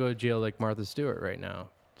that. go to jail like Martha Stewart right now.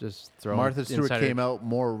 Just throw Martha Stewart came out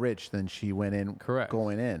more rich than she went in. correct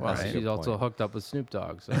Going in, Well, right? she's Good also point. hooked up with Snoop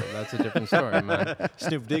Dogg, so that's a different story, man.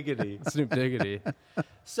 Snoop Diggity. Snoop Diggity.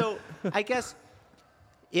 So I guess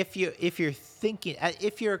if you're thinking,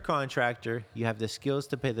 if you're a contractor, you have the skills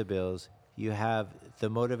to pay the bills, you have the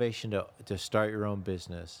motivation to start your own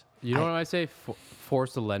business. You know what I say?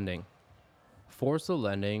 Force the lending. Force the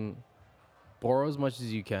lending. Borrow as much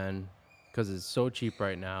as you can because it's so cheap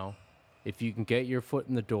right now. If you can get your foot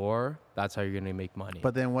in the door, that's how you're going to make money.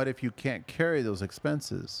 But then what if you can't carry those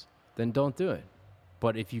expenses? Then don't do it.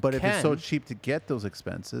 But if you But can, if it's so cheap to get those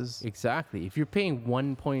expenses, exactly. If you're paying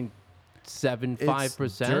 1.75%,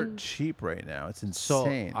 it's dirt cheap right now. It's so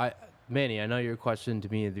insane. Manny, I know your question to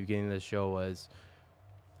me at the beginning of the show was,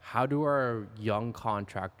 how do our young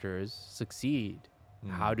contractors succeed?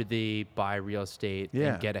 How do they buy real estate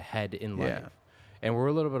and get ahead in life? And we're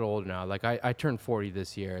a little bit older now. Like I turned 40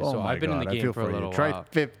 this year, Oh so my I've been in the God, I game feel for a little Try while.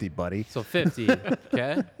 50, buddy. So 50,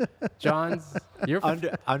 okay? John's, you're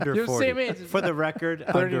Under you're 40. same age. For the record,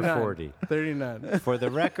 39. under 40. 39. For the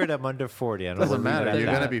record, I'm under 40. I don't Doesn't wanna leave it matter. at You're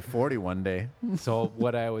that. gonna be 40 one day. So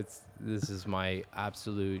this is my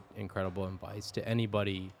absolute incredible advice to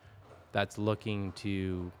anybody that's looking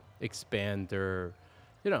to expand their,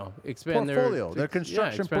 expand Portfolio, their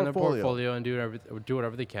construction expand their portfolio. portfolio and do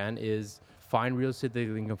whatever they can is find real estate that they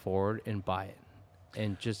can afford and buy it.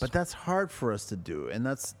 And just But that's hard for us to do, and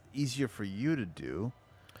that's easier for you to do.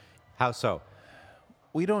 How so?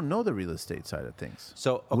 We don't know the real estate side of things.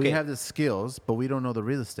 So, we okay. have the skills, but we don't know the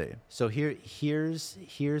real estate. So here's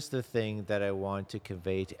the thing that I want to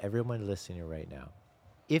convey to everyone listening right now.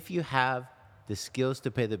 If you have the skills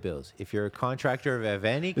to pay the bills, if you're a contractor of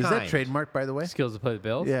any Is kind, that trademarked, by the way? skills to pay the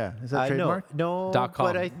bills. Yeah. Is that trademarked? No,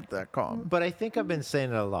 .com. but I think I've been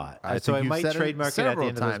saying it a lot. I So think I you've might said trademark it at the several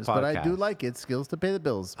end times, of this podcast. but I do like it. Skills to pay the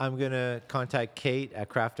bills. I'm gonna contact Kate at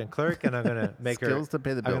Craft and Clerk, and I'm gonna make Skills to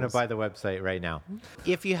pay the I'm gonna bills. buy the website right now.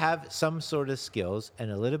 If you have some sort of skills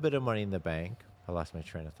and a little bit of money in the bank, I lost my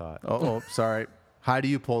train of thought. Oh, sorry. How do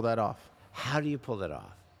you pull that off? How do you pull it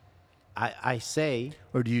off? I say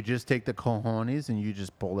Or do you just take the cojones and you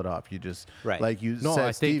just pull it off? You just Right. like you No, said,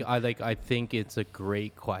 I think Steve, I think it's a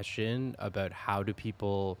great question about how do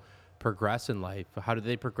people progress in life? How do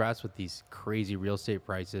they progress with these crazy real estate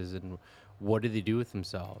prices, and what do they do with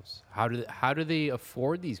themselves? How do they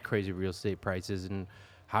afford these crazy real estate prices, and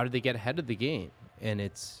how do they get ahead of the game? And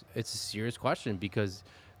it's a serious question because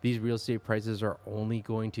these real estate prices are only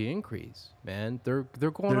going to increase, man. They're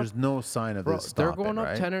going there's up. no sign of Bro, this they're stopping, going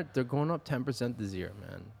up right? They're going up 10% this year,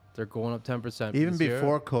 man. They're going up 10%. Even this year.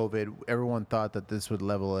 before COVID, everyone thought that this would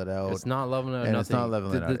level it out. It's not leveling out. And it's not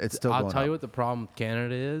nothing. leveling out. It's still I'll going tell you up. what the problem with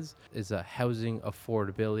Canada is a housing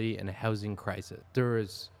affordability and a housing crisis. There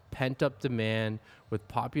is pent up demand with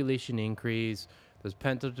population increase. There's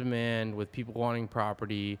pent up demand with people wanting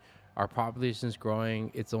property. Our population is growing.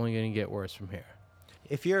 It's only going to get worse from here.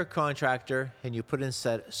 if you're a contractor and you put in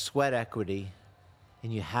sweat equity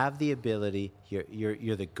and you have the ability,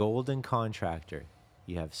 you're the golden contractor.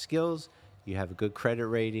 You have skills, you have a good credit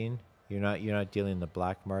rating, you're not dealing in the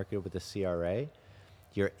black market with the CRA.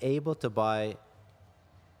 You're able to buy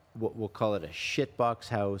what we'll call it a shitbox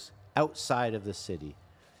house outside of the city.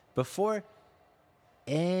 Before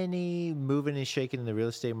any moving and shaking in the real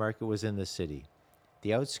estate market was in the city,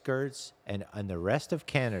 the outskirts and the rest of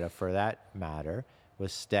Canada, for that matter,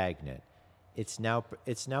 was stagnant. It's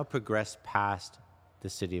now progressed past the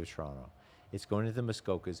city of Toronto. It's going to the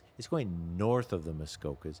Muskokas. It's going north of the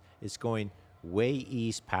Muskokas. It's going way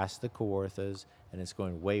east past the Kawarthas, and it's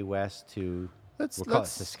going way west to we'll call it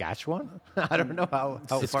Saskatchewan. I don't know how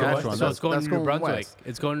far Saskatchewan. west. So it's going That's to New going Brunswick. west.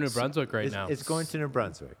 It's going to New Brunswick right now. It's going to New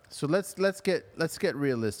Brunswick. So let's get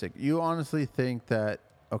realistic. You honestly think that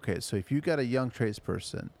so if you got a young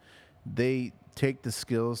tradesperson, they take the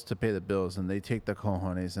skills to pay the bills and they take the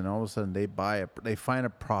cojones and all of a sudden they find a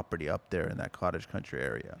property up there in that cottage country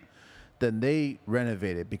area. Then they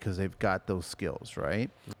renovate it because they've got those skills, right?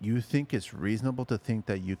 You think it's reasonable to think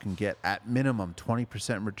that you can get at minimum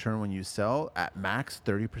 20% return when you sell, at max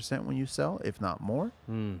 30% when you sell, if not more?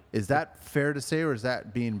 Is that fair to say, or is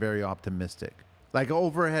that being very optimistic? Like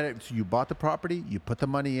overhead, so you bought the property, you put the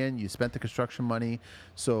money in, you spent the construction money.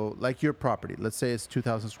 So like your property, let's say it's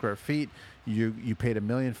 2,000 square feet, you paid $1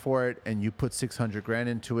 million for it, and you put 600 grand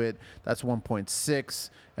into it. That's 1.6,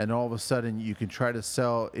 and all of a sudden you can try to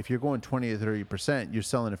sell. If you're going 20 or 30%, you're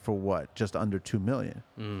selling it for what? Just under 2 million.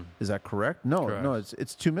 Is that correct? No, Correct. no,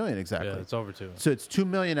 it's 2 million exactly. Yeah, it's over 2. So it's 2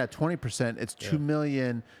 million at 20%. It's 2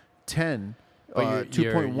 million 10, But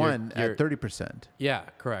you're- 2.1 you're- at 30%. Yeah,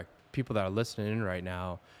 correct. People that are listening in right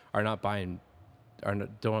now are not buying, don't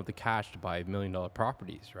have the cash to buy $1 million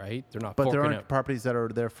properties, right? They're not. But there forking aren't out. properties that are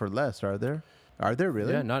there for less, are there? Are there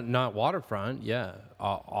really? Yeah, not waterfront. Yeah,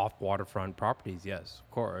 off waterfront properties. Yes,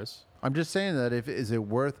 of course. I'm just saying that is it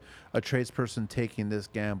worth a tradesperson taking this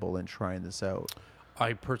gamble and trying this out?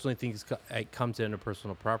 I personally think it comes down to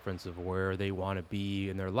personal preference of where they want to be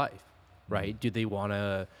in their life, right? Do they want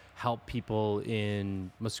to help people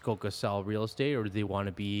in Muskoka sell real estate, or do they want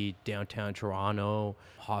to be downtown Toronto,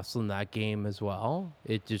 hustling that game as well?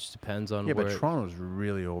 It just depends on Yeah, where. but Toronto's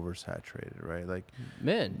really oversaturated, right? Like,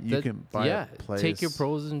 Man, you can buy a place. take your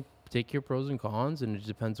pros and cons, and it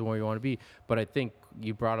depends on where you want to be. But I think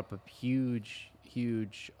you brought up a huge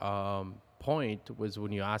point was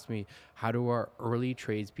when you asked me, how do our early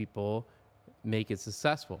tradespeople make it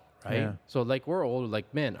successful, right? Yeah. So like we're older.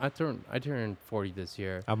 Like, man, I turned 40 this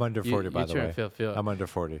year. I'm under 40, by the way. Phil. I'm under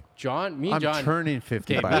 40. John, me I'm and John. turning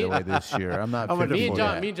 50, Okay, by the way, this year. I'm not 50 Me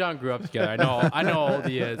and yet. John grew up together. I know how old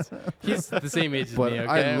he is. He's the same age as But me.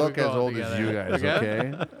 Okay? I look We as grow up old as you together, guys,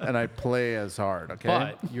 okay? And I play as hard, okay?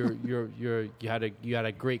 But you had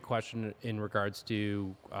a great question in regards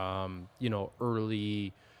to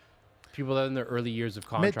early people that are in their early years of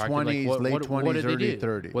contracting, Mid-20s, late what do 20s, they early do?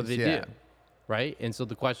 30s, What do they yeah. do? Right? And so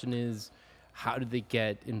the question is, how do they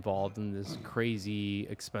get involved in this crazy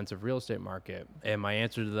expensive real estate market? And my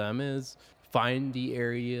answer to them is find the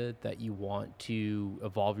area that you want to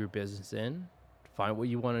evolve your business in. Find what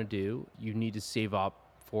you want to do. You need to save up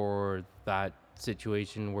for that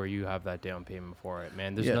situation where you have that down payment for it,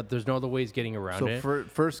 man. There's no other ways getting around it. So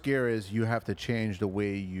first gear is you have to change the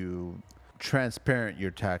way you transparent your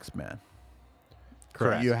tax man.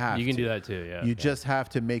 Correct. You have You can to. do that too, yeah. You just have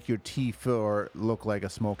to make your T4 look like a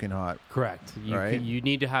smoking hot. Correct. Right? You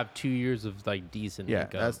need to have 2 years of like decent Yeah,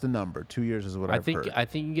 income. that's the number. 2 years is what I I've think heard. I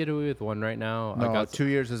think you can get away with one right now. No, 2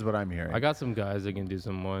 years is what I'm hearing. I got some guys that can do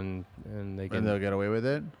some one, and they and can they'll get away with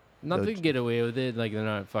it? not they'll they can get away with it. Like they're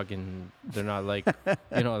not like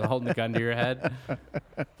holding the gun to your head,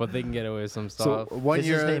 but they can get away with some So stuff. 1 Is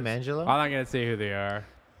year. his name Angelo? I'm not gonna say who they are.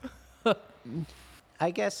 I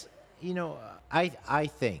guess, I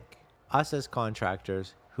think us as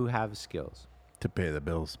contractors who have skills to pay the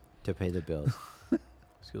bills. to pay the bills.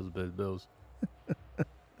 Skills above bills.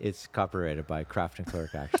 It's copyrighted by Craft and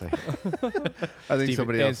Clerk, actually. I think Steve-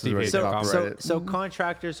 somebody and else is Steve ready to Hazel. copyright So it.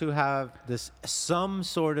 contractors who have some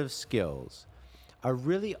sort of skills are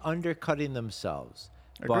really undercutting themselves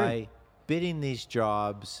by Agreed. bidding these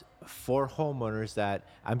jobs for homeowners that,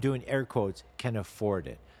 I'm doing air quotes, can afford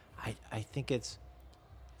it. I think it's,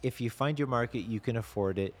 if you find your market, you can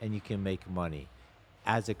afford it and you can make money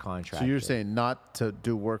as a contractor. So you're saying not to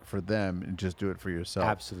do work for them and just do it for yourself.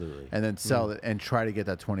 Absolutely. And then sell it and try to get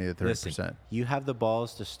that 20 to 30%. Listen, you have the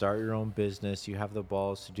balls to start your own business. You have the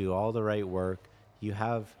balls to do all the right work. You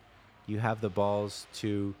have the balls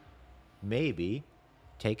to maybe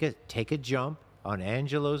take a jump on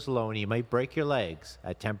Angelo's loan. You might break your legs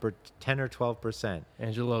at 10 or 12%.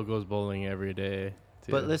 Angelo goes bowling every day.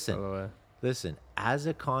 Too, But listen, by the way. Listen, as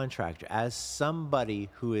a contractor, as somebody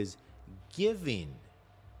who is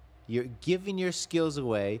you're giving your skills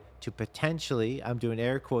away to potentially, I'm doing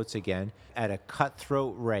air quotes again, at a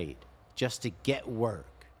cutthroat rate, just to get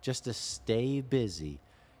work, just to stay busy,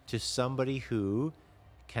 to somebody who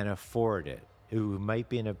can afford it, who might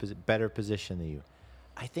be in a better position than you.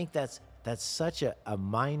 I think that's such a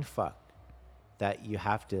mind fuck that you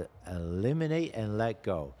have to eliminate and let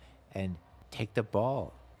go and take the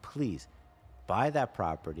ball. Please buy that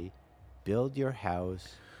property, build your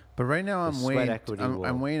house. But right now The I'm sweat weighing equity I'm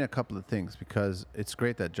will- weighing a couple of things because it's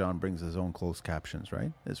great that John brings his own closed captions,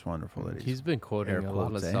 right? It's wonderful that He's been quoting air a lot of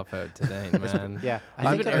quotes, eh? stuff out today, man. Yeah, He's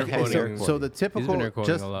I been think air I have quoting. air So the He's been typical, air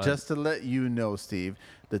quoting a lot. just to let you know, Steve,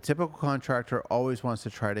 the typical contractor always wants to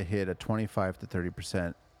try to hit a 25 to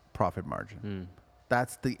 30% profit margin.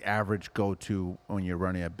 That's the average go-to when you're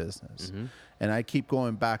running a business. And I keep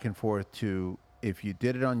going back and forth to, if you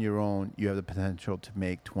did it on your own, you have the potential to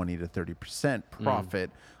make 20 to 30% profit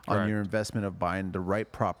on Correct. your investment of buying the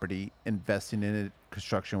right property, investing in it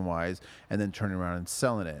construction-wise, and then turning around and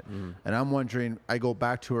selling it. And I'm wondering, I go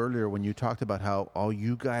back to earlier when you talked about how all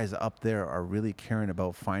you guys up there are really caring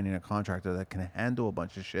about finding a contractor that can handle a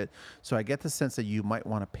bunch of shit. So I get the sense that you might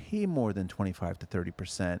want to pay more than 25 to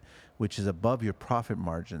 30%, which is above your profit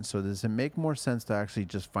margin. So does it make more sense to actually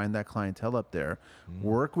just find that clientele up there,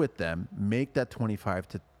 work with them, make that 25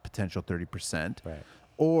 to potential 30%, Right.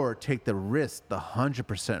 or take the risk, the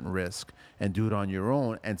 100% risk, and do it on your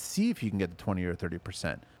own and see if you can get the 20 or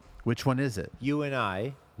 30%. Which one is it? You and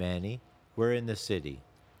I, Manny, we're in the city.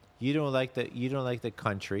 You don't like the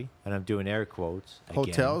country, and I'm doing air quotes. again.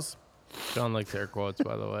 Hotels? John likes air quotes,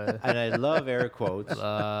 by the way. And I love air quotes.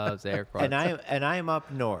 Loves air quotes. and I'm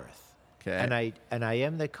up north. Okay. And I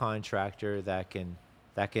am the contractor that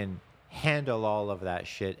can handle all of that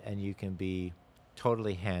shit, and you can be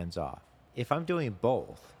totally hands off. If I'm doing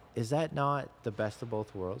both, is that not the best of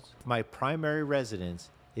both worlds? My primary residence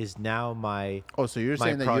is now my Oh, so you're my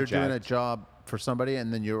saying that you're doing a project. job for somebody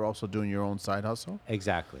and then you're also doing your own side hustle?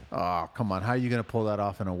 Exactly. Oh, come on. How are you going to pull that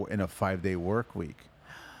off in a 5-day work week?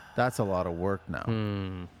 That's a lot of work now.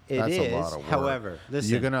 It That's is. a lot of work. However,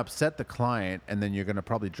 listen. You're going to upset the client, and then you're going to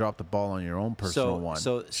probably drop the ball on your own personal one.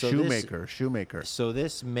 Shoemaker. So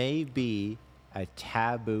this may be a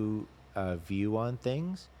taboo view on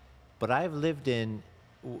things, but I've lived in,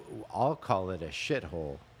 I'll call it a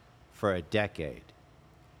shithole, for a decade.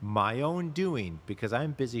 My own doing, because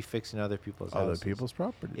I'm busy fixing other people's Other houses. people's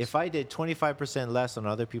properties. If I did 25% less on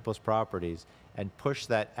other people's properties and pushed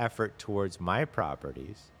that effort towards my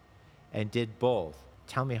properties and did both,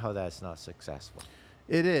 tell me how that's not successful.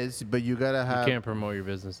 It is, but you got to have. You can't promote your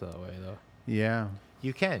business that way, though. Yeah.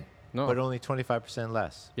 You can, No. but only 25%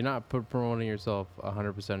 less. You're not promoting yourself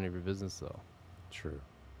 100% of your business, though. True.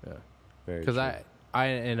 Yeah. Very Because true.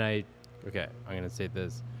 okay, I'm going to say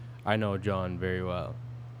this. I know John very well.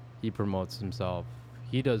 He promotes himself.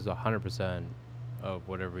 He does 100% of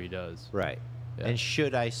whatever he does. Right. Yeah. And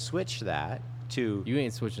should I switch that to You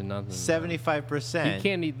ain't switching nothing. 75%? He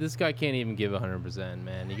can't. This guy can't even give 100%,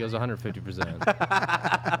 man. He goes 150%.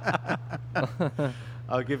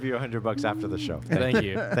 I'll give you $100 after the show. Thank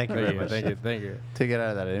you. Thank you very much. Thank you. Take it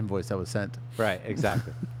out of that invoice that was sent. Right,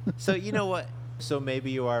 exactly. So you know what? So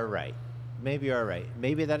maybe you are right. Maybe you are right.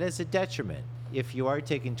 Maybe that is a detriment. If you are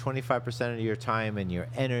taking 25% of your time and your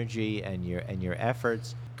energy and your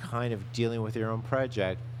efforts kind of dealing with your own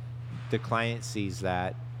project, the client sees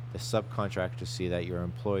that, the subcontractors see that, your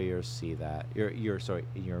employers see that, your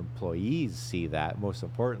employees see that, most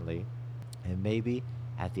importantly, and maybe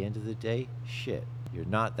at the end of the day, shit, you're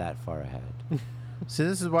not that far ahead. See,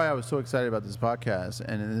 this is why I was so excited about this podcast,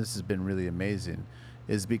 and this has been really amazing,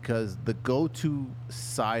 is because the go-to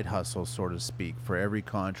side hustle, so to speak, for every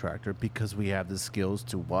contractor, because we have the skills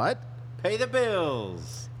to what? Pay the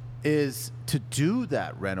bills. Is to do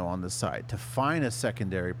that rental on the side, to find a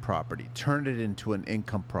secondary property, turn it into an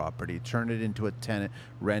income property, turn it into a tenant,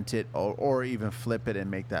 rent it, or even flip it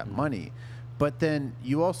and make that money. But then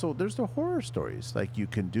you also, there's the horror stories. Like you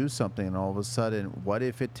can do something and all of a sudden, what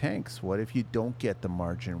if it tanks? What if you don't get the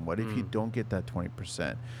margin? What if you don't get that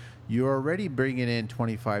 20%? You're already bringing in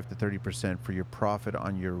 25 to 30% for your profit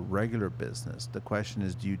on your regular business. The question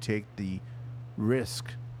is, do you take the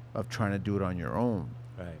risk of trying to do it on your own?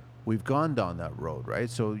 Right. We've gone down that road, right?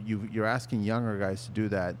 So you're asking younger guys to do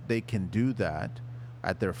that. They can do that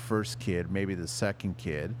at their first kid, maybe the second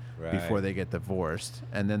kid, before Right. they get divorced,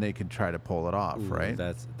 and then they can try to pull it off, Ooh, right?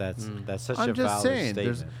 That's such a I'm just valid saying,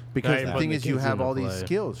 statement. because you're the putting thing the is, you kids have into all these play.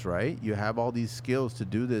 skills, right? You have all these skills to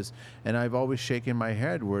do this, and I've always shaken my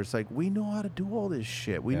head where it's like, we know how to do all this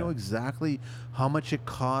shit. We Yeah. know exactly how much it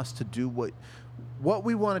costs to do what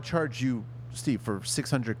we want to charge you, Steve, for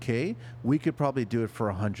 $600K. We could probably do it for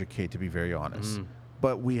 $100K, to be very honest.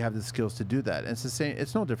 But we have the skills to do that. And it's the same.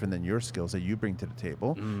 It's no different than your skills that you bring to the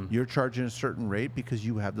table. You're charging a certain rate because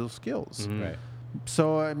you have those skills. Right.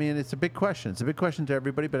 So, I mean, it's a big question. It's a big question to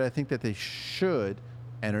everybody, but I think that they should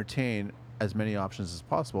entertain as many options as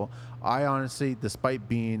possible. I honestly, despite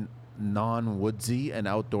being non-woodsy and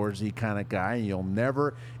outdoorsy kind of guy, you'll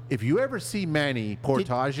never, if you ever see Manny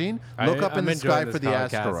portaging, look up in I'm the enjoying sky this for the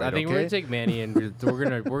podcast. asteroid. I think we're okay? gonna take Manny and we're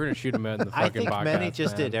gonna shoot him out in the I fucking think podcast. Manny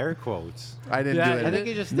just man. did air quotes. I didn't Yeah, do it. I think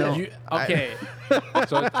he just No. did. Okay,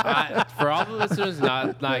 so for all the listeners,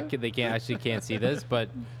 not they can't see this, but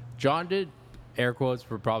John did air quotes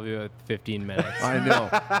for probably about 15 minutes, I know.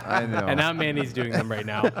 and now Manny's doing them right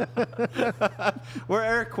now. We're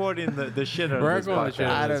air quoting the shit out We're of this air quoting the shit podcast.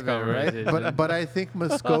 out Out this of it, right? conversation. But I think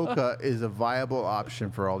Muskoka is a viable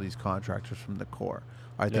option for all these contractors from the core.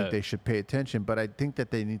 I think Yeah. they should pay attention, but I think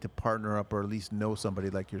that they need to partner up or at least know somebody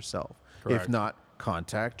like yourself. Correct. If not,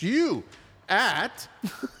 contact you at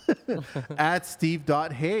at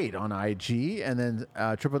steve.haid on IG and then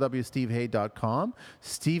www.stevehade.com.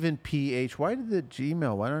 Stephen PH. Why did the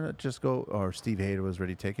Gmail? Why don't it just go? Or Steve Haid was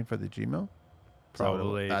already taken for the Gmail?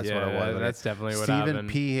 Probably, That's yeah, what it was. that's definitely what Stephen happened.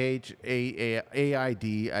 PHAID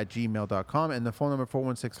at gmail.com and the phone number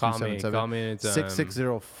 416-377 Call me anytime.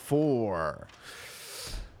 6604.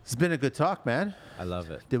 It's been a good talk, man. I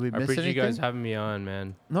love it. Did we I miss appreciate anything? you guys having me on,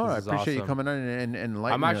 man. No, This I is appreciate you awesome. coming on and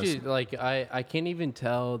enlightening I'm actually us. like I can't even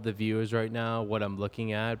tell the viewers right now what I'm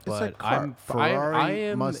looking at, but It's a car. I Ferrari,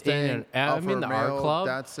 am Mustang, I'm in the Alfa art Romeo, club,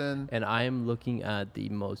 Datsun. and I am looking at the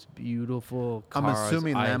most beautiful I'm cars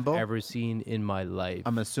assuming I've Lambo? ever seen in my life.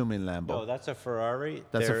 I'm assuming Lambo. No, that's a Ferrari.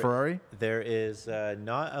 That's a Ferrari? There is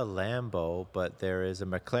not a Lambo, but there is a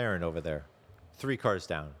McLaren over there. 3 cars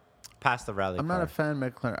down, past the rally I'm car. not a fan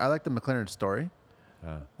of McLaren. I like the McLaren story.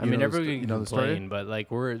 I mean, know the everybody sto- can know the story? complain, but like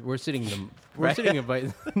we're sitting in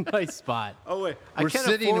a nice spot. Oh wait, We're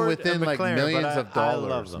sitting within like millions of I love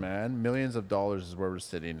dollars, them. man. Millions of dollars is where we're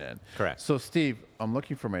sitting in. Correct. So, Steve, I'm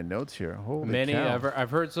looking for my notes here. Holy Manny, cow. I've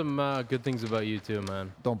heard some good things about you too,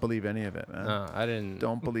 man. Don't believe any of it, man. No, I didn't.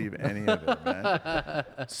 Don't believe any of it, man.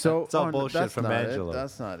 So It's all bullshit that's from not Angelo. It.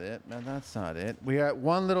 That's not it, man. That's not it. We got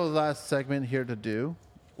one little last segment here to do.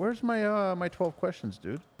 Where's my my 12 questions,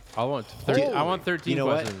 dude? I want 13 You know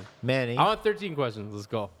questions. what, Manny? I want 13 questions. Let's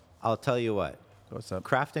go. I'll tell you what. What's up?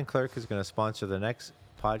 Craft and Clerk is going to sponsor the next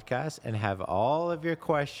podcast and have all of your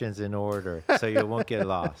questions in order so you won't get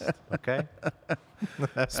lost. Okay?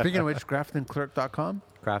 Speaking of which, craftingclerk.com,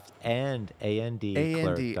 Craft and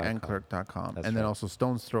A&D and clerk.com, That's and then right. also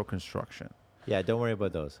Stone's Throw Construction. Yeah, don't worry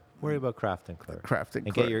about those. Worry about Craft and Clerk. Craft and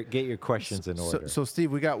and Clerk. get your questions in order. So,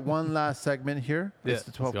 Steve, we got one last segment here. Yeah, It's the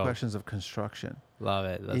let's 12 go. questions of construction. Love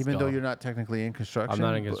it. Let's Even go. though you're not technically in construction. I'm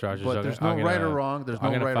not in but- construction, But so there's I'm no right or gonna- wrong. There's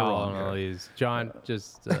I'm no gonna right or follow wrong on all here. these. John,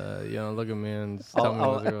 just look at me and tell me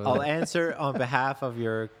what's going I'll on. answer on behalf of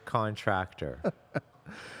your contractor.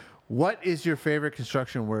 What is your favorite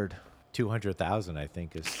construction word? 200,000, I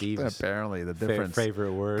think, is Steve's Apparently, the difference.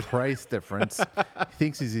 favorite word. Price difference. He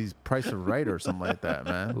thinks he's price of right or something like that,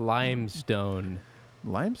 man. Limestone.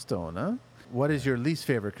 Limestone, huh? What is your least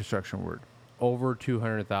favorite construction word? Over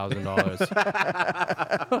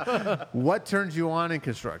 $200,000. What turns you on in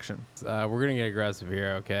construction? We're gonna get aggressive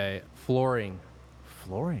here, okay? Flooring.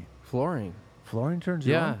 Flooring. Flooring. Flooring turns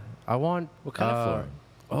you Yeah, on? I want. What kind of flooring?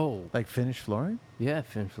 Oh, Like finished flooring? yeah,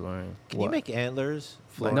 fin flooring. Can you make antlers?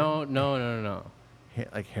 Flooring? No.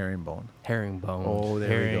 Like herringbone. Herringbone. Oh,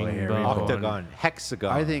 there we go, herringbone. Octagon, hexagon.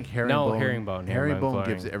 I think herringbone. herringbone. Herringbone Herringbone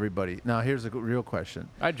gives flooring. everybody. Now, here's a real question: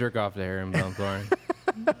 I jerk off the herringbone flooring.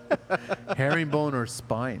 herringbone or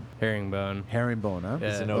spine? Herringbone. Herringbone, huh?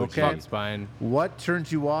 Yeah, an OG. fuck spine. What turns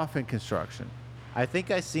you off in construction? I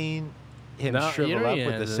think I seen him No, you shrivel don't up need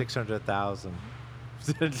with the answer. 600,000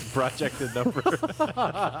 projected number.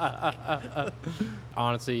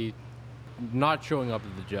 Honestly, not showing up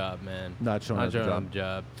at the job, man. Not showing up at the at the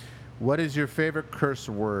job. What is your favorite curse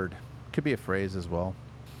word? Could be a phrase as well.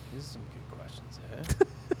 These are some good questions, eh?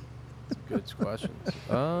 Some good questions.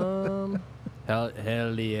 Hell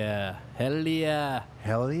yeah. Hell yeah.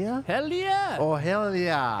 Hell yeah. Hell yeah. Oh, hell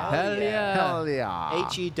yeah. Hell yeah. Hell yeah.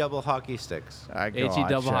 HE double hockey sticks. I HE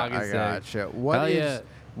double hockey I stick. gotcha. Hell yeah.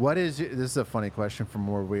 This is a funny question from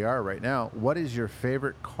where we are right now. What is your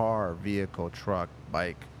favorite car, vehicle, truck,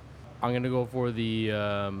 bike? I'm going to go for the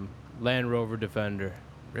Land Rover Defender.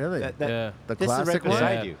 Really? That- Yeah. The this is right classic one?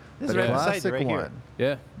 beside Yeah. you. This The is right beside classic you right here. one.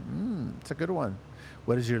 Yeah. It's a good one.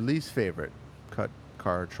 What is your least favorite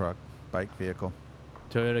car, truck, bike, vehicle?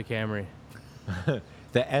 Toyota Camry.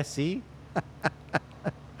 The SE?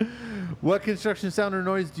 What construction sound or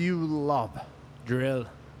noise do you love? Drill.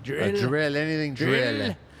 A drill, anything drill.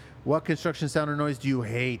 Drill. What construction sound or noise do you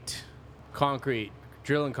hate? Concrete.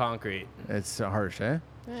 Drilling concrete. It's harsh, eh?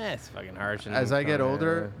 It's fucking harsh. and As I get kinda-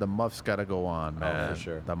 older, the muff's got to go on, man. for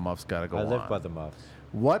sure. The muff's got to go I on. live by the muffs.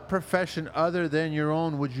 What profession other than your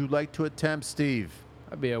own would you like to attempt, Steve?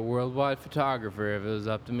 I'd be a worldwide photographer if it was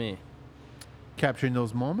up to me. Capturing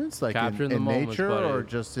those moments, like Capturing in the moments, nature, buddy. or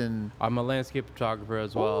just in. I'm a landscape photographer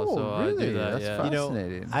as well, Oh, so I really? do that. That's Yeah. fun. You know,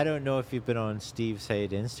 Fascinating. I don't know if you've been on Steve's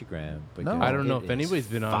Hayed Instagram, but No. dude, I don't know it if is anybody's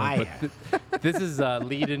been on fire. it, but this is a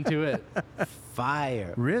lead into it.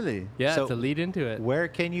 Fire. Really? Yeah, So- it's a lead into it. Where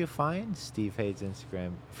can you find Steve Hayed's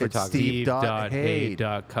Instagram It's photography?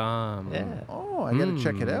 Steve.Hay.com. Yeah. Oh, I got to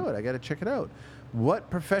check it out. I got to check it out. What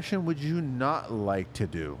profession would you not like to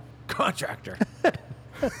do? Contractor.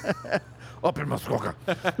 Up in Muskoka.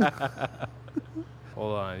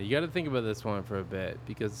 Hold on. You got to think about this one for a bit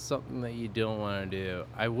because it's something that you don't want to do.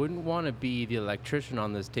 I wouldn't want to be the electrician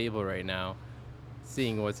on this table right now,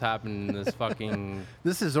 seeing what's happening in this fucking.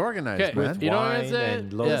 This is organized, Okay, man. you know what I'm Wine saying?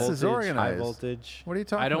 and low Yeah. This voltage, is high organized. voltage. What are you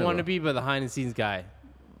talking about? I don't want to be the behind the scenes guy.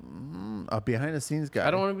 a behind the scenes guy.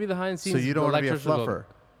 I don't want to be the behind the scenes. So you don't want to be a electrician. fluffer.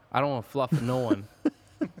 I don't want to fluff no one.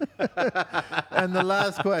 And the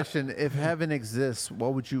last question: if heaven exists,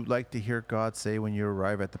 what would you like to hear God say when you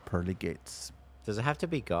arrive at the pearly gates? Does it have to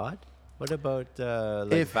be God? What about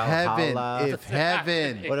like If heaven, Valhalla?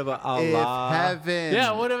 if What about Allah? heaven,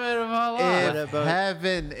 Yeah, what about Allah? if What about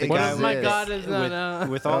heaven the exists, What guy if my with- God is with, not?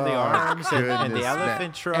 with all the Oh, arms and the goodness, elephant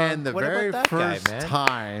man. trunk? And the What very about that first guy, man?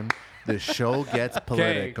 time the show gets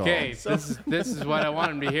political. Okay, this is what I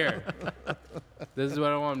want him to hear. This is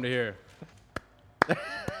what I want him to hear.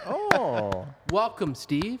 Oh, Welcome,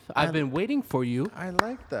 Steve. I've been waiting for you. I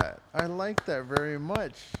like that. I like that very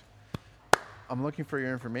much. I'm looking for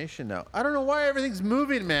your information now. I don't know why everything's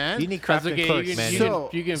moving, man. You need craft and okay. clerk, You man. can,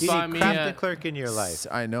 you can You find need me. craft and clerk in your life.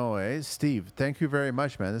 I know, Steve, thank you very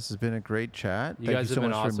much, man. This has been a great chat. You Thank guys you have so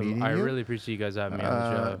been much for awesome. meeting I you. really appreciate you guys having me on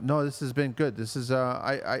the show. No, this has been good. This is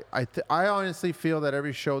I honestly feel that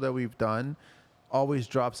every show that we've done always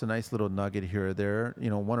drops a nice little nugget here or there,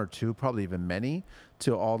 one or two, probably even many,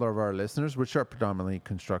 to all of our listeners, which are predominantly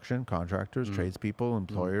construction contractors, tradespeople,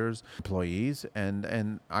 employers, employees,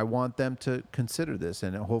 and I want them to consider this,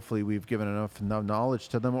 and hopefully we've given enough knowledge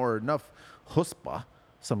to them, or enough chutzpah,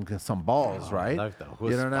 some balls, right? I like the You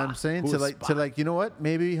know what I'm chutzpah. saying? To like, you know what?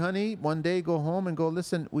 Maybe, honey, one day go home and go,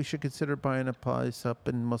 listen, we should consider buying a place up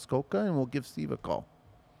in Muskoka, and we'll give Steve a call.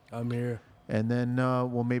 I'm here. And then,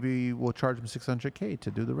 maybe we'll charge him $600K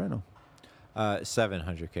to do the rental.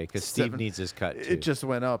 $700K because Steve needs his cut too. It just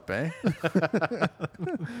went up, eh?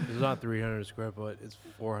 It's not 300 square foot. It's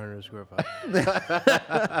 400 square foot.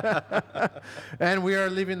 And we are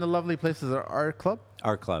leaving the lovely places at our club.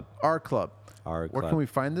 Our club. Our club. Our Where club. can we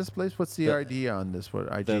find this place? What's the idea on this?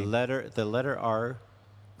 What IG? The letter R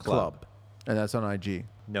club. And that's on IG.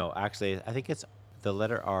 No, actually, I think it's the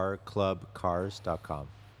letter R club cars.com.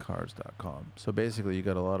 Cars.com. So basically, you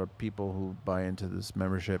got a lot of people who buy into this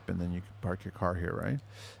membership, and then you can park your car here, right?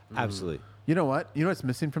 Absolutely. You know what? You know what's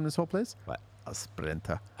missing from this whole place? What? A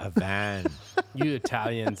Sprinter. A van. You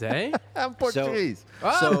Italians, eh? I'm Portuguese.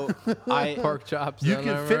 So I Pork chops. You on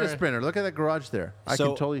can there, fit a right? Sprinter. Look at that garage there. I can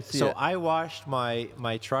totally see it. So I washed my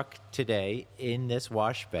truck today in this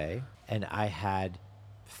wash bay, and I had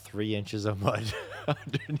 3 inches of mud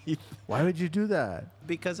underneath. Why would you do that?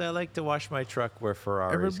 Because I like to wash my truck where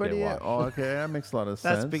Ferraris Everybody. get washed. Oh, okay. That makes a lot of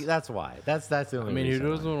That's sense. that's why. That's the I only mean, who reason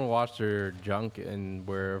doesn't why. want to wash their junk and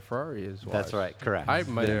where a Ferrari is washed? That's right. Correct. I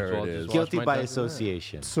might There as well it just is. wash Guilty my by junk in there.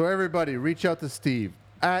 association. So everybody, reach out to Steve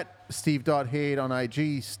at steve.haid on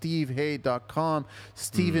IG, stevehade.com,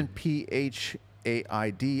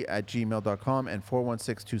 StephenPHAID@gmail.com, and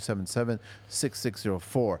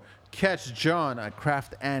 416-277-6604. Catch John at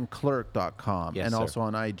craftandclerk.com, Yes, and sir. also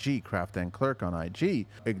on IG, Craft and Clerk on IG.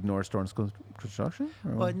 Ignore Storms Construction?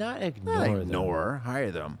 Or Well, not ignore not them. ignore,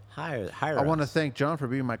 hire them. Hire I want to us. thank John for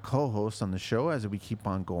being my co-host on the show as we keep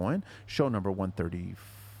on going. Show number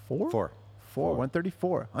 134?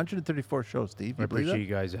 134. 134 shows, Steve. I You believe appreciate that?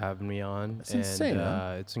 you guys having me on. That's insane,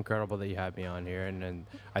 man. It's incredible that you had me on here. And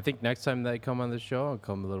I think next time that I come on the show, I'll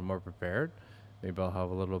come a little more prepared. Maybe I'll have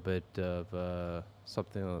a little bit of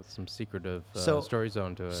something, some secretive story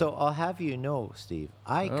zone to it. So I'll have you know, Steve,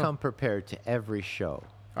 I come prepared to every show.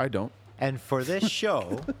 I don't. And for this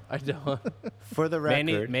show, I don't. for the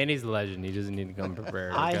record, Manny's a legend. He doesn't need to come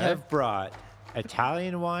prepared. I okay? have brought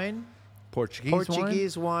Italian wine,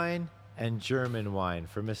 Portuguese wine, and German wine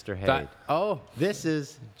for Mr. Haid. This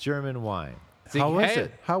is German wine. How was hey,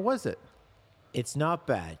 it? How was it? It's not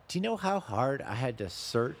bad. Do you know how hard I had to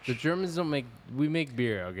search? The Germans don't make. We make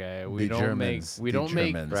beer, okay. We The don't Germans. make. We The don't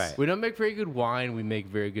Germans. make. Right. We don't make very good wine. We make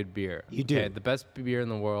very good beer. You do. Okay? The best beer in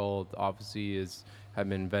the world, obviously, have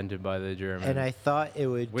been invented by the Germans. And I thought it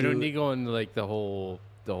would We do don't need to go into like the whole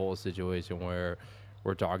situation where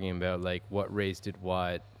we're talking about like what race did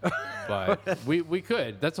what, but we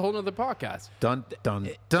could. That's a whole nother podcast. Dun, dun,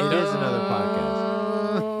 It dun. is another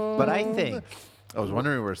podcast. But I think I was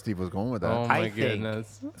wondering where Steve was going with that. Oh my I think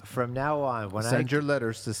goodness! from now on, when Send your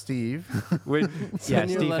letters to Steve. when, yeah,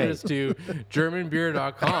 Send your Steve letters Haid. to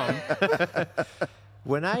GermanBeer.com.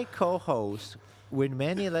 When I co-host, when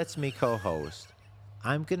Manny lets me co-host,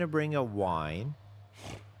 I'm gonna bring a wine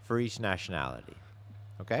for each nationality.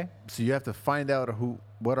 Okay? So you have to find out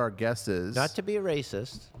what our guess is. Not to be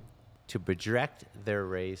racist, to project their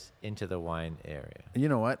race into the wine area. You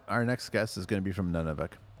know what? Our next guest is going to be from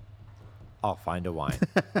Nunavut. I'll find a wine.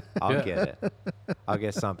 I'll get it. I'll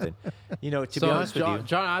get something. You know, to So be honest with you,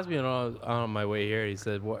 John asked me on my way here. He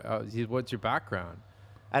said, "What's your background?"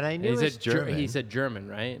 and I And knew he it's said German. he said German,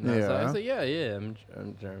 right? And I Yeah. said, yeah, I'm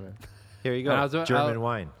German. Here you And I go, was- German I-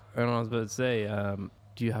 wine. And I was about to say,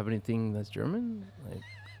 do you have anything that's German? Like,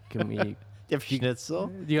 can we? If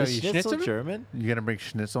schnitzel, you is got schnitzel schnitzel? German? You going to bring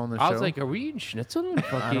schnitzel on the show? I was like, are we eating schnitzel? And I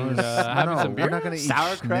fucking don't having know. some beer? We're not going to eat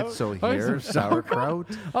Sauerkraut? schnitzel Oh, here. some Sauerkraut.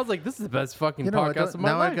 I was like, this is the best fucking You know, podcast of my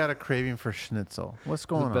now life. I got a craving for schnitzel. What's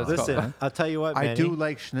going on? best Listen, man? I'll tell you what, I Manny. do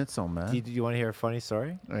like schnitzel, man. Do you want to hear a funny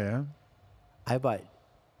story? Yeah. I bought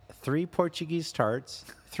 3 Portuguese tarts,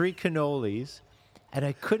 3 cannolis, and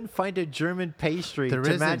I couldn't find a German pastry There to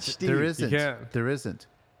isn't. match Steve. There isn't. can't. There isn't.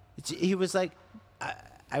 He was like,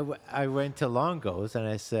 I went to Longo's and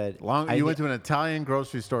I said, You went to an Italian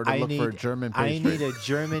grocery store to look for a German pastry. I need a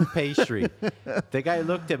German pastry. The guy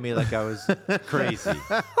looked at me like I was crazy.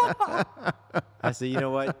 I said, you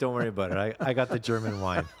know what? Don't worry about it. I got the German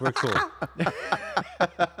wine. We're cool.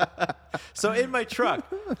 So in my truck,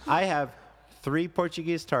 I have 3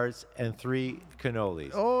 Portuguese tarts and 3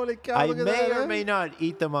 cannolis. Holy cow, I look at may that, or eh? may not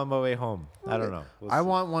eat them on my way home. I don't know. We'll I see.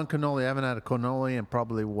 want one cannoli. I haven't had a cannoli in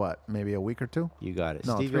probably maybe a week or 2? You got it.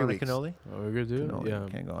 No, Steve, 3 you want a weeks. cannoli? Oh, we're good, dude. Cannoli, Yeah.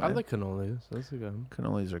 can't go I on. like cannolis. That's a good one.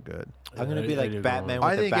 Cannolis are good. I'm going to be I like do Batman go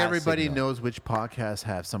with I the think bat everybody signal. knows which podcasts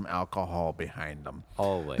have some alcohol behind them.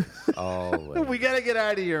 Always. Always. We got to get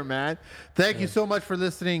out of here, man. Thank you so much for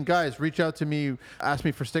listening. Guys, reach out to me. Ask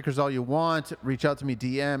me for stickers all you want. Reach out to me,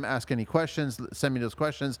 DM, ask any questions. Send me those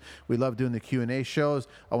questions. We love doing the Q&A shows.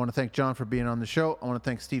 I want to thank John for being on the show. I want to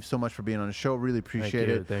thank Steve so much for being on the show. Really appreciate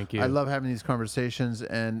it. Thank you. I love having these conversations,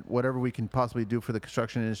 and whatever we can possibly do for the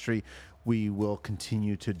construction industry, we will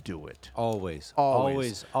continue to do it. Always.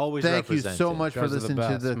 Always. Always Thank you so represented. much for Guys are the listening to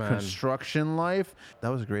best, the man. construction life. That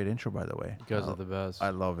was a great intro, by the way. You guys are the best.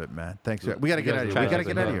 I love it, man. Thanks. We got to get guys out of are here. We the got to best.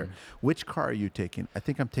 get out of here. Which car are you taking? I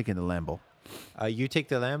think I'm taking the Lambo. You take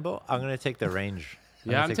the Lambo. I'm going to take the Range.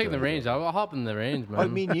 Yeah, I'm taking the range. I'll hop in the range, man. Oh, I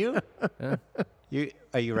mean you?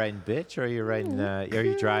 Are you riding bitch or are you riding? Are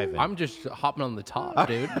you driving? I'm just hopping on the top,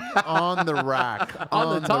 dude. On the rack.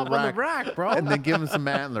 on the top on the rack, bro. And then give him some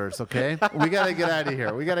antlers, okay? We got to get out of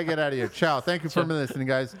here. Ciao. Thank you for listening,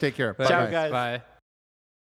 guys. Take care. Ciao, Bye-bye. guys. Bye.